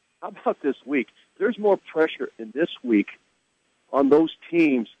 I mean, how about this week? There's more pressure in this week on those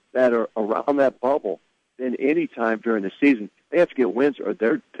teams that are around that bubble than win any time during the season. They have to get wins or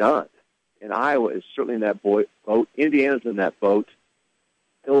they're done. And Iowa is certainly in that boat. Indiana's in that boat.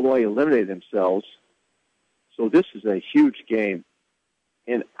 Illinois eliminated themselves. So this is a huge game.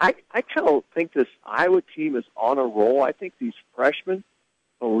 And I kind of think this Iowa team is on a roll. I think these freshmen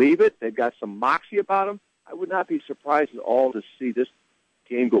believe it. They've got some moxie about them. I would not be surprised at all to see this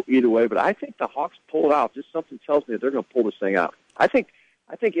game go either way, but I think the Hawks pull it out. Just something tells me that they're going to pull this thing out. I think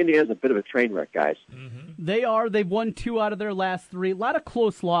Indiana's a bit of a train wreck, guys. Mm-hmm. They are. They've won 2 out of their last 3. A lot of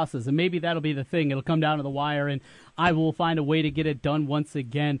close losses, and maybe that'll be the thing. It'll come down to the wire, and Iowa will find a way to get it done once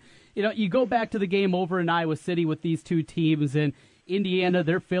again. You know, you go back to the game over in Iowa City with these two teams, and Indiana,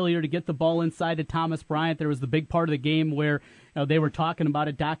 their failure to get the ball inside to Thomas Bryant. There was the big part of the game where they were talking about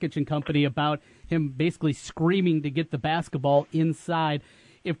it, Dockich and company, about him basically screaming to get the basketball inside.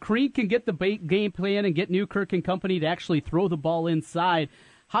 If Creed can get the game plan and get Newkirk and company to actually throw the ball inside,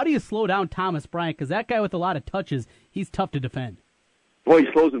 how do you slow down Thomas Bryant? Because that guy with a lot of touches, he's tough to defend. Well, he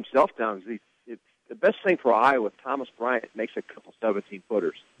slows himself down. It's the best thing for Iowa, if Thomas Bryant makes a couple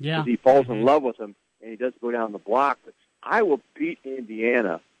 17-footers. Yeah. Because he falls in love with them, and he does go down the block. But Iowa beat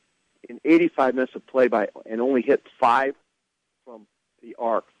Indiana in 85 minutes of play and only hit 5 from the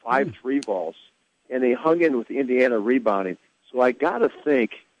arc, 5 3 balls. And they hung in with Indiana rebounding. So I got to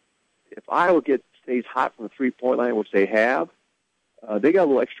think if Iowa stays hot from the three-point line, which they have, they got a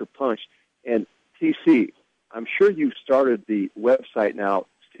little extra punch. And, TC, I'm sure you started the website now,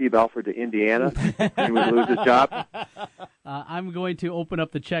 Steve Alford to Indiana, and he would lose his job. I'm going to open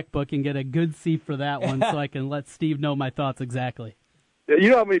up the checkbook and get a good seat for that one so I can let Steve know my thoughts exactly. You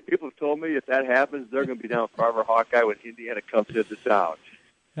know how many people have told me if that happens, they're going to be down Carver Hawkeye when Indiana comes into town.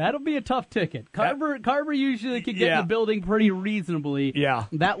 That'll be a tough ticket. Carver usually can get in the building pretty reasonably. Yeah.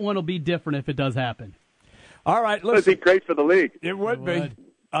 That one will be different if it does happen. All right, listen. It would be great for the league. It would be.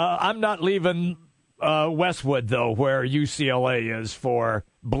 I'm not leaving Westwood, though, where UCLA is for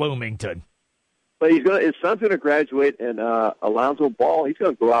Bloomington. But his son's going to graduate, and Alonzo Ball, he's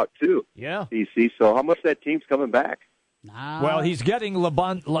going to go out, too. Yeah. DC, so how much that team's coming back? Well, he's getting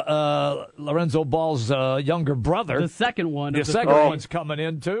Lorenzo Ball's younger brother. The second one. The second one's coming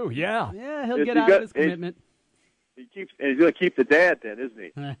in, too, yeah. Yeah, he'll get out of his commitment. He's going to keep the dad then,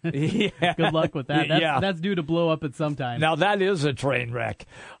 isn't he? Yeah. Good luck with that. That's due to blow up at some time. Now, that is a train wreck.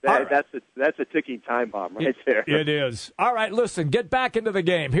 That's a ticking time bomb right there. It is. All right, listen, get back into the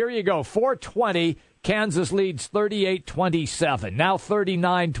game. Here you go, 4:20. Kansas leads 38-27. Now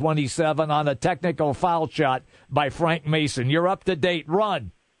 39-27 on a technical foul shot by Frank Mason. You're up to date.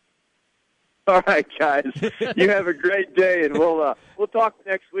 Run. All right, guys. You have a great day, and we'll talk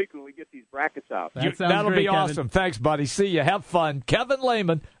next week when we get these brackets out. That'll great, be awesome. Kevin. Thanks, buddy. See you. Have fun. Kevin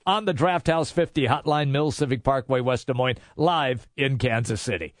Lehman on the Draft House 50 Hotline, Mills Civic Parkway, West Des Moines, live in Kansas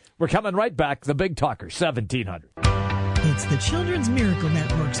City. We're coming right back. The Big Talker, 1700. It's the Children's Miracle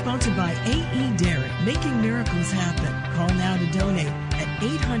Network, sponsored by A.E. Dairy, making miracles happen. Call now to donate at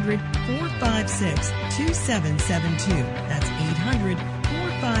 800-456-2772. That's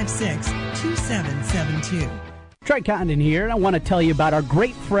 800-456-2772. Trey Condon here, and I want to tell you about our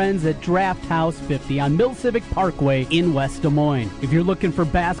great friends at Draft House 50 on Mill Civic Parkway in West Des Moines. If you're looking for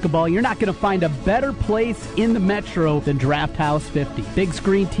basketball, you're not going to find a better place in the metro than Draft House 50. Big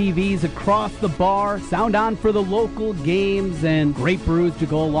screen TVs across the bar, sound on for the local games, and great brews to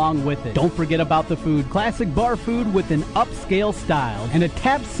go along with it. Don't forget about the food. Classic bar food with an upscale style and a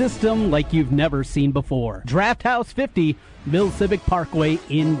tap system like you've never seen before. Draft House 50, Mill Civic Parkway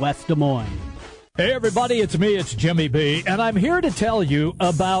in West Des Moines. Hey, everybody, it's me, it's Jimmy B, and I'm here to tell you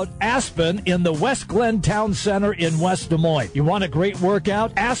about Aspen in the West Glen Town Center in West Des Moines. You want a great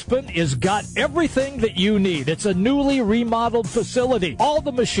workout? Aspen has got everything that you need. It's a newly remodeled facility. All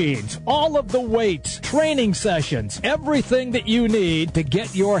the machines, all of the weights, training sessions, everything that you need to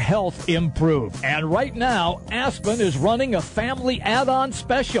get your health improved. And right now, Aspen is running a family add-on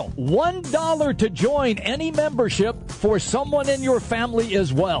special. $1 to join any membership for someone in your family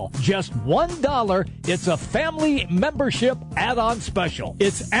as well. Just $1. It's a family membership add-on special.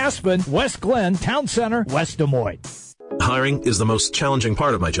 It's Aspen, West Glen, Town Center, West Des Moines. Hiring is the most challenging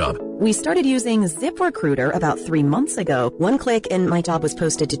part of my job. We started using ZipRecruiter about 3 months ago. One click and my job was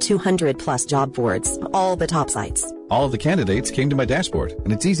posted to 200 plus job boards, all the top sites. All of the candidates came to my dashboard,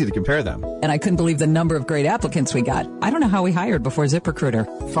 and it's easy to compare them. And I couldn't believe the number of great applicants we got. I don't know how we hired before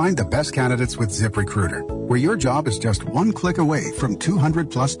ZipRecruiter. Find the best candidates with ZipRecruiter, where your job is just one click away from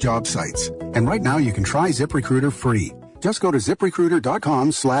 200 plus job sites. And right now you can try ZipRecruiter free. Just go to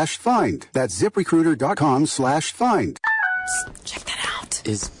ZipRecruiter.com/find. That's ZipRecruiter.com/find. Check that out.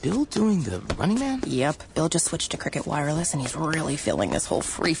 Is Bill doing the Running Man? Yep. Bill just switched to Cricket Wireless, and he's really feeling this whole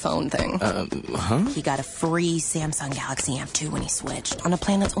free phone thing. He got a free Samsung Galaxy Amp 2 when he switched, on a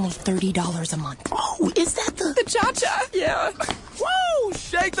plan that's only $30 a month. Oh, is that the Cha-Cha? Yeah. Woo!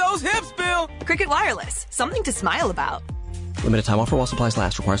 Shake those hips, Bill! Cricket Wireless. Something to smile about. Limited time offer while supplies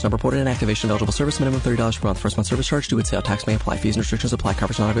last. Requires number ported and activation of eligible service. Minimum $30 per month. First month service charge due with sale tax may apply. Fees and restrictions apply.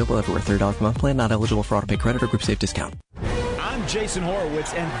 Coverage not available everywhere. $30 per month plan not eligible for auto-pay credit or group safe discount. I'm Jason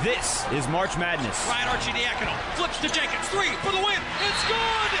Horowitz, and this is March Madness. Ryan Arcidiacono flips to Jenkins. 3 for the win. It's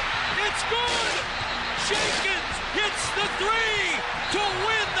good! It's good! Jenkins hits the 3 to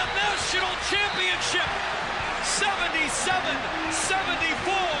win the national championship.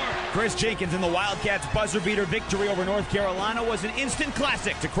 77-74. Chris Jenkins and the Wildcats' buzzer-beater victory over North Carolina was an instant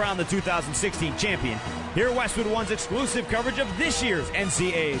classic to crown the 2016 champion. Hear Westwood One's exclusive coverage of this year's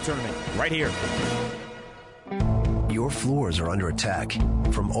NCAA tournament right here. Your floors are under attack,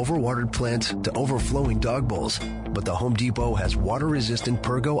 from overwatered plants to overflowing dog bowls. But the Home Depot has water-resistant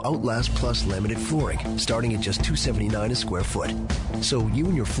Pergo Outlast Plus laminate flooring, starting at just $279 a square foot. So you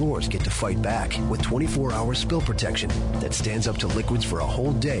and your floors get to fight back with 24-hour spill protection that stands up to liquids for a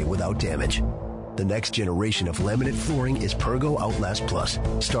whole day without damage. The next generation of laminate flooring is Pergo Outlast Plus,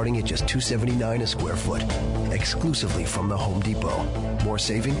 starting at just $279 a square foot, exclusively from the Home Depot. More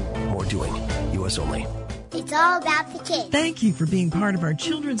saving, more doing. U.S. only. It's all about the kids. Thank you for being part of our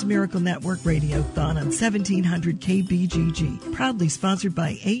Children's Miracle Network Radiothon on 1700 KBGG. Proudly sponsored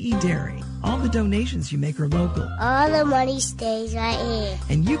by A.E. Dairy. All the donations you make are local. All the money stays right here.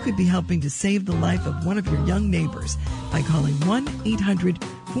 And you could be helping to save the life of one of your young neighbors by calling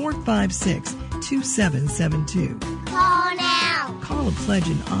 1-800-456-2772. Call now. Call a pledge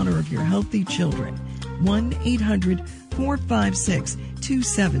in honor of your healthy children.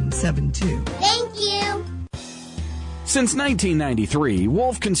 1-800-456-2772. Thank you. Since 1993,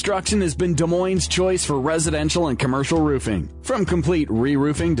 Wolf Construction has been Des Moines' choice for residential and commercial roofing. From complete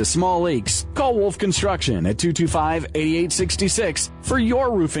re-roofing to small leaks, call Wolf Construction at 225-8866 for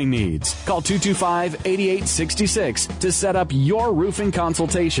your roofing needs. Call 225-8866 to set up your roofing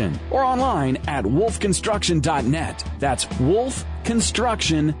consultation or online at wolfconstruction.net. That's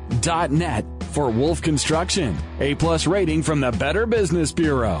wolfconstruction.net for Wolf Construction. A+ rating from the Better Business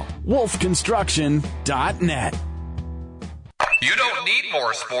Bureau. wolfconstruction.net. You don't need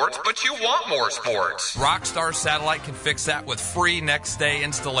more sports, but you want more sports. Rockstar Satellite can fix that with free next-day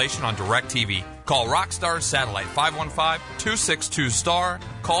installation on DirecTV. Call Rockstar Satellite 515-262-STAR.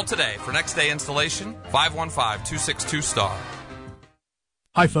 Call today for next-day installation, 515-262-STAR.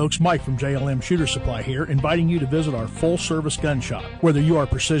 Hi folks, Mike from JLM Shooter Supply here, inviting you to visit our full-service gun shop. Whether you are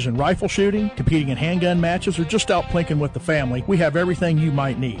precision rifle shooting, competing in handgun matches, or just out plinking with the family, we have everything you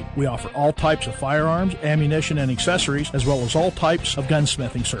might need. We offer all types of firearms, ammunition, and accessories, as well as all types of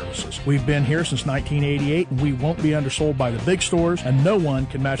gunsmithing services. We've been here since 1988, and we won't be undersold by the big stores, and no one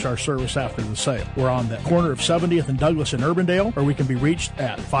can match our service after the sale. We're on the corner of 70th and Douglas in Urbandale, or we can be reached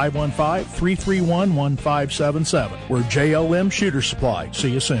at 515-331-1577. We're JLM Shooter Supply. See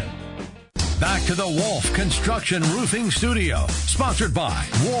you soon. Back to the Wolf Construction Roofing Studio, sponsored by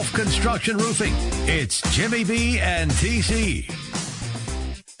Wolf Construction Roofing. It's Jimmy B and TC.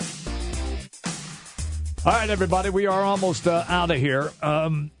 All right, everybody, we are almost out of here.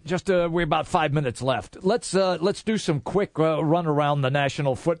 We're about 5 minutes left. Let's do some quick run around the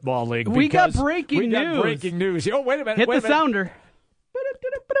National Football League. We got breaking news. Oh, wait a minute. Hit the sounder.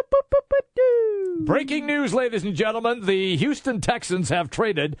 Breaking news, ladies and gentlemen. The Houston Texans have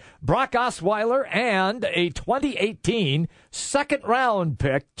traded Brock Osweiler and a 2018 second-round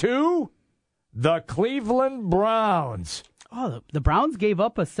pick to the Cleveland Browns. Oh, the Browns gave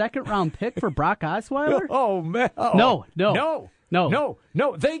up a second-round pick for Brock Osweiler? Oh, man. No.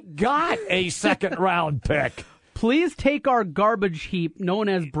 They got a second-round pick. Please take our garbage heap known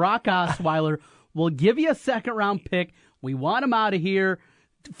as Brock Osweiler. We'll give you a second-round pick. We want him out of here.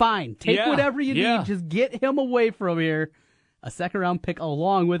 Fine. Take whatever you need. Just get him away from here. A second-round pick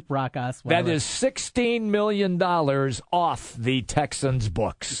along with Brock Osweiler. That is $16 million off the Texans'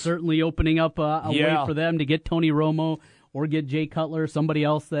 books. Certainly opening up a way for them to get Tony Romo or get Jay Cutler, somebody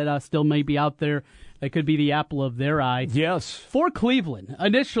else that still may be out there that could be the apple of their eye. Yes. For Cleveland,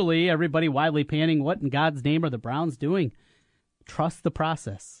 initially, everybody widely panning, what in God's name are the Browns doing? Trust the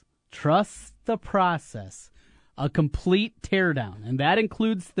process. Trust the process. A complete teardown, and that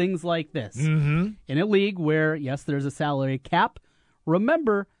includes things like this. Mm-hmm. In a league where, yes, there's a salary cap,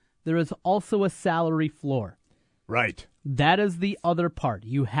 remember, there is also a salary floor. Right. That is the other part.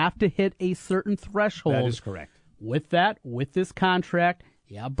 You have to hit a certain threshold. That is correct. With this contract,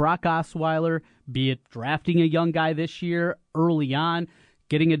 Brock Osweiler, be it drafting a young guy this year early on,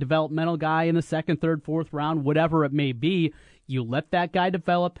 getting a developmental guy in the second, third, fourth round, whatever it may be. You let that guy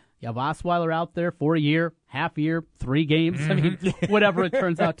develop. You have Osweiler out there for a year, half year, 3 games. I mean, whatever it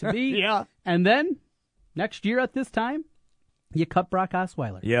turns out to be. Yeah. And then next year at this time, you cut Brock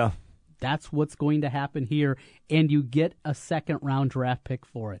Osweiler. Yeah. That's what's going to happen here, and you get a second-round draft pick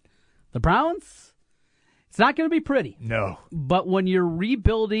for it. The Browns, it's not going to be pretty. No. But when you're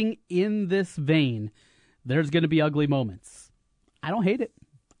rebuilding in this vein, there's going to be ugly moments. I don't hate it.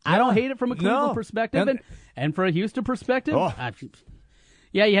 I don't hate it from a Cleveland perspective, and for a Houston perspective.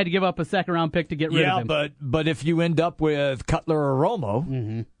 Yeah, you had to give up a second-round pick to get rid of him. Yeah, but if you end up with Cutler or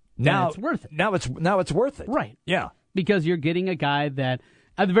Romo, now it's worth it. Now it's worth it. Right. Yeah. Because you're getting a guy that,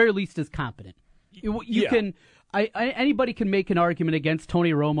 at the very least, is competent. You can. Anybody can make an argument against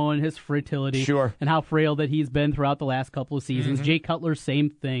Tony Romo and his fragility, and how frail that he's been throughout the last couple of seasons. Jay Cutler, same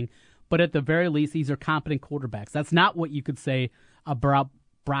thing. But at the very least, these are competent quarterbacks. That's not what you could say about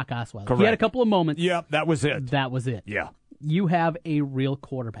Brock Osweiler. Correct. He had a couple of moments. Yeah, that was it. That was it. Yeah. You have a real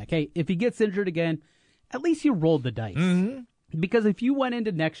quarterback. Hey, if he gets injured again, at least you rolled the dice. Because if you went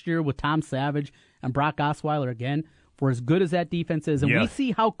into next year with Tom Savage and Brock Osweiler again, for as good as that defense is, and we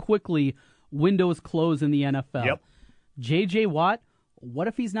see how quickly windows close in the NFL. J.J. Watt, what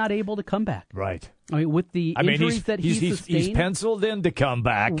if he's not able to come back? Right. I mean, with the injuries that he's sustained. He's penciled in to come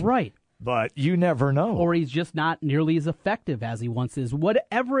back. Right. But you never know. Or he's just not nearly as effective as he once is.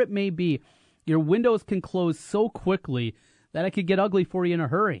 Whatever it may be, your windows can close so quickly that it could get ugly for you in a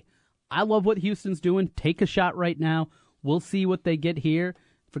hurry. I love what Houston's doing. Take a shot right now. We'll see what they get here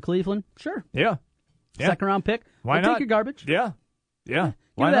for Cleveland. Sure. Yeah. Second round pick. Why we'll not? Take your garbage. Yeah. Yeah.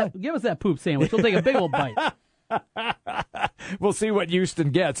 Why not? Give us that poop sandwich. We'll take a big old bite. We'll see what Houston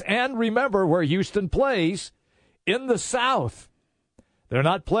gets. And remember where Houston plays, in the South. They're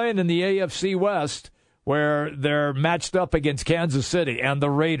not playing in the AFC West, where they're matched up against Kansas City and the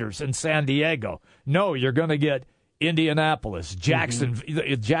Raiders and San Diego. No, you're going to get Indianapolis,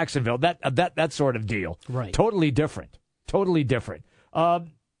 Jacksonville, that sort of deal. Right. Totally different. Totally different.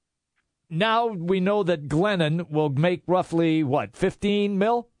 Now we know that Glennon will make roughly, 15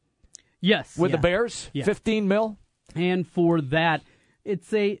 mil? Yes. With the Bears? Yeah. 15 mil? And for that,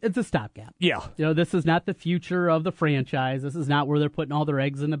 it's a stopgap. Yeah. This is not the future of the franchise. This is not where they're putting all their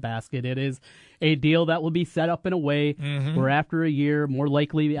eggs in the basket. It is a deal that will be set up in a way where after a year, more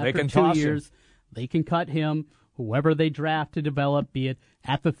likely after 2 years, they can cut him, whoever they draft to develop, be it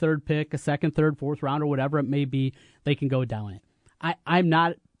at the third pick, a second, third, fourth round, or whatever it may be, they can go down it. I'm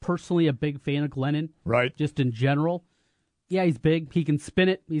not personally a big fan of Glennon. Right. Just in general. Yeah, he's big. He can spin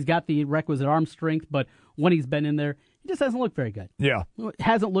it. He's got the requisite arm strength, but when he's been in there, he just hasn't looked very good. Yeah.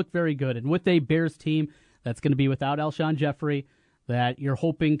 Hasn't looked very good. And with a Bears team that's going to be without Alshon Jeffrey, that you're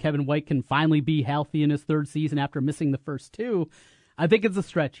hoping Kevin White can finally be healthy in his third season after missing the first 2, I think it's a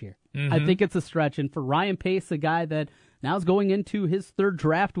stretch here. I think it's a stretch. And for Ryan Pace, a guy that now is going into his third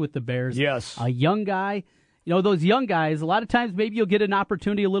draft with the Bears, a young guy, those young guys, a lot of times maybe you'll get an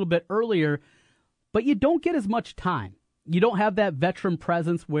opportunity a little bit earlier, but you don't get as much time. You don't have that veteran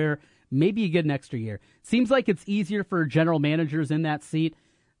presence where maybe you get an extra year. Seems like it's easier for general managers in that seat.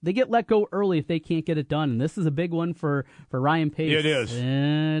 They get let go early if they can't get it done, and this is a big one for Ryan Pace. It is.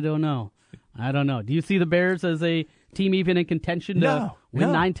 I don't know. Do you see the Bears as a team even in contention to win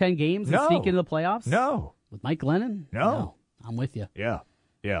 9-10 games and sneak into the playoffs? No. With Mike Glennon? No. I'm with you. Yeah.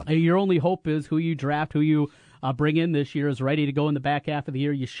 Your only hope is who you draft, who you bring in this year is ready to go in the back half of the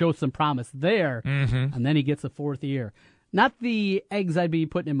year. You show some promise there, and then he gets a fourth year. Not the eggs I'd be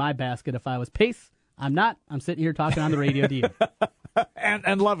putting in my basket if I was Pace. I'm not. I'm sitting here talking on the radio to you.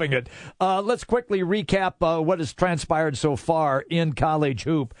 And loving it. Let's quickly recap what has transpired so far in college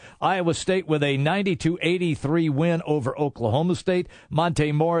hoop. Iowa State with a 92-83 win over Oklahoma State.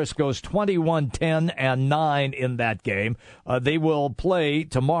 Monte Morris goes 21-10-9 in that game. They will play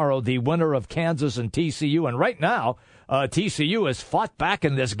tomorrow the winner of Kansas and TCU. And right now, TCU has fought back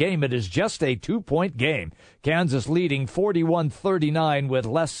in this game. It is just a 2-point game. Kansas leading 41-39 with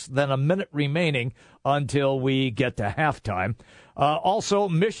less than a minute remaining until we get to halftime. Also,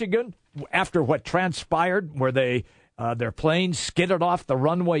 Michigan, after what transpired, where their plane skidded off the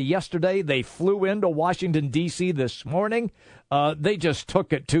runway yesterday, they flew into Washington, D.C. this morning. They just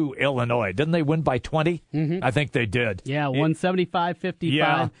took it to Illinois. Didn't they win by 20? I think they did. Yeah, 175-55.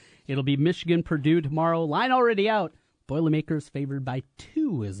 Yeah. It'll be Michigan-Purdue tomorrow. Line already out. Boilermakers favored by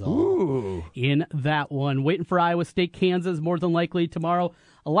 2 is all in that one. Waiting for Iowa State, Kansas, more than likely tomorrow.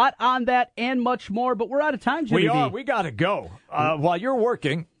 A lot on that and much more, but we're out of time, Jimmy. We are. We got to go. While you're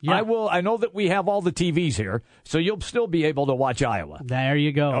working, I know that we have all the TVs here, so you'll still be able to watch Iowa. There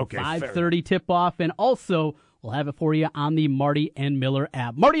you go. Okay, 5:30 tip-off, and also We'll have it for you on the Marty and Miller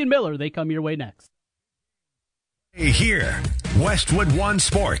app. Marty and Miller, they come your way next. Here, Westwood One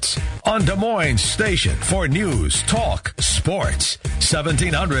Sports on Des Moines Station for news, talk, sports.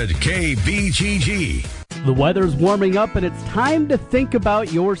 1700 KBGG. The weather's warming up and it's time to think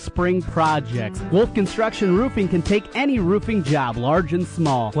about your spring projects. Wolf Construction Roofing can take any roofing job, large and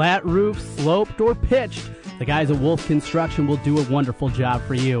small. Flat roofs, sloped, or pitched. The guys at Wolf Construction will do a wonderful job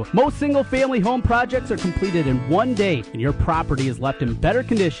for you. Most single-family home projects are completed in one day, and your property is left in better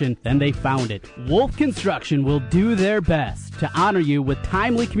condition than they found it. Wolf Construction will do their best to honor you with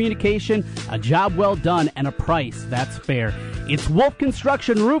timely communication, a job well done, and a price that's fair. It's Wolf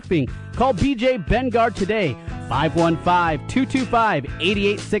Construction Roofing. Call BJ Bengard today,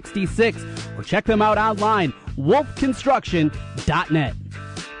 515-225-8866, or check them out online, wolfconstruction.net.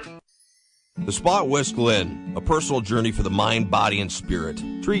 The Spa at West Glen, a personal journey for the mind, body, and spirit.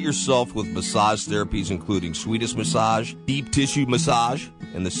 Treat yourself with massage therapies including Swedish massage, deep tissue massage,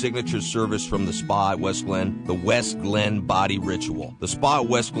 and the signature service from the Spa at West Glen, the West Glen Body Ritual. The Spa at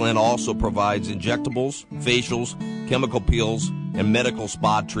West Glen also provides injectables, facials, chemical peels, and medical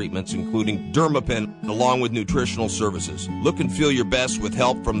spa treatments including Dermapen, along with nutritional services. Look and feel your best with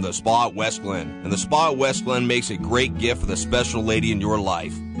help from the Spa at West Glen. And the Spa at West Glen makes a great gift for the special lady in your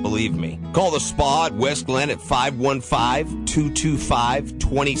life. Believe me. Call the Spa at West Glen at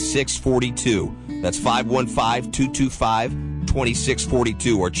 515-225-2642. That's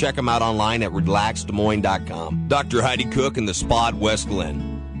 515-225-2642. Or check them out online at relaxdesmoines.com. Dr. Heidi Cook and the Spa at West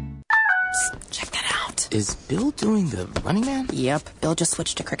Glen. Check that out. Is Bill doing the Running Man? Yep. Bill just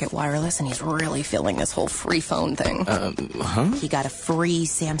switched to Cricket Wireless, and he's really feeling this whole free phone thing. He got a free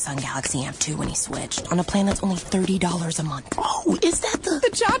Samsung Galaxy M2 when he switched, on a plan that's only $30 a month. Oh, is that the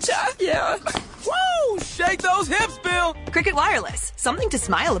Cha-Cha? Yeah. Woo! Shake those hips, Bill! Cricket Wireless. Something to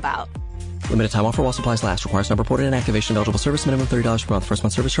smile about. Limited time offer while supplies last. Requires number ported and activation of eligible service. Minimum $30 per month. First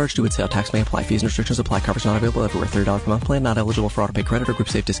month service charge due with sale tax may apply. Fees and restrictions apply. Coverage not available everywhere. $30 per month plan not eligible for auto pay credit or group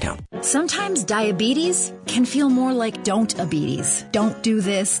safe discount. Sometimes diabetes can feel more like don't-abetes. Don't do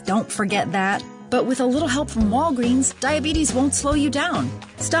this, don't forget that. But with a little help from Walgreens, diabetes won't slow you down.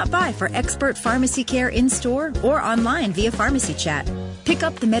 Stop by for expert pharmacy care in-store or online via pharmacy chat. Pick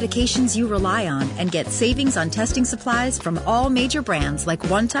up the medications you rely on and get savings on testing supplies from all major brands like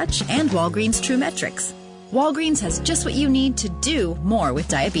OneTouch and Walgreens TrueMetrics. Walgreens has just what you need to do more with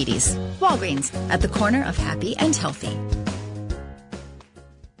diabetes. Walgreens, at the corner of happy and healthy.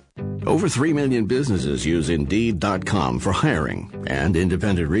 Over 3 million businesses use Indeed.com for hiring, and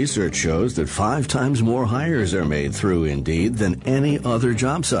independent research shows that 5 times more hires are made through Indeed than any other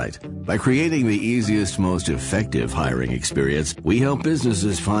job site. By creating the easiest, most effective hiring experience, we help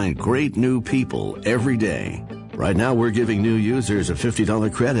businesses find great new people every day. Right now, we're giving new users a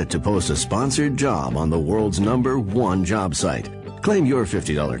 $50 credit to post a sponsored job on the world's #1 job site. Claim your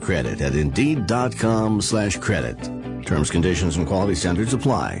 $50 credit at Indeed.com/credit. Terms, conditions, and quality standards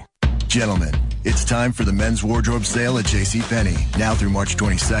apply. Gentlemen, it's time for the men's wardrobe sale at JCPenney, now through March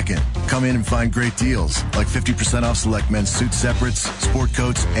 22nd. Come in and find great deals, like 50% off select men's suit separates, sport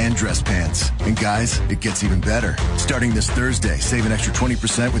coats, and dress pants. And guys, it gets even better. Starting this Thursday, save an extra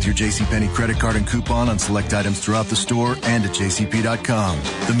 20% with your JCPenney credit card and coupon on select items throughout the store and at jcp.com.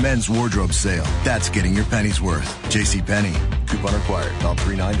 The men's wardrobe sale. That's getting your pennies worth. JCPenney. Coupon required. Valid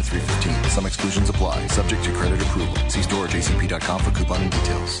 3/9 to 3/15. Some exclusions apply. Subject to credit approval. See store or jcp.com for coupon and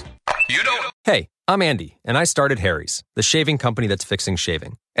details. Hey, I'm Andy, and I started Harry's, the shaving company that's fixing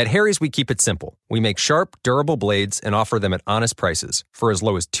shaving. At Harry's, we keep it simple. We make sharp, durable blades and offer them at honest prices for as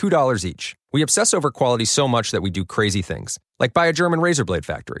low as $2 each. We obsess over quality so much that we do crazy things, like buy a German razor blade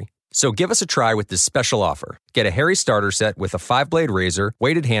factory. So give us a try with this special offer. Get a Harry's starter set with a 5-blade razor,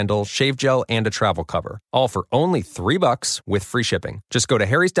 weighted handle, shave gel, and a travel cover. All for only $3 with free shipping. Just go to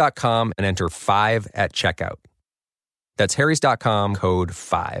harrys.com and enter 5 at checkout. That's harrys.com, code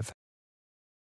 5.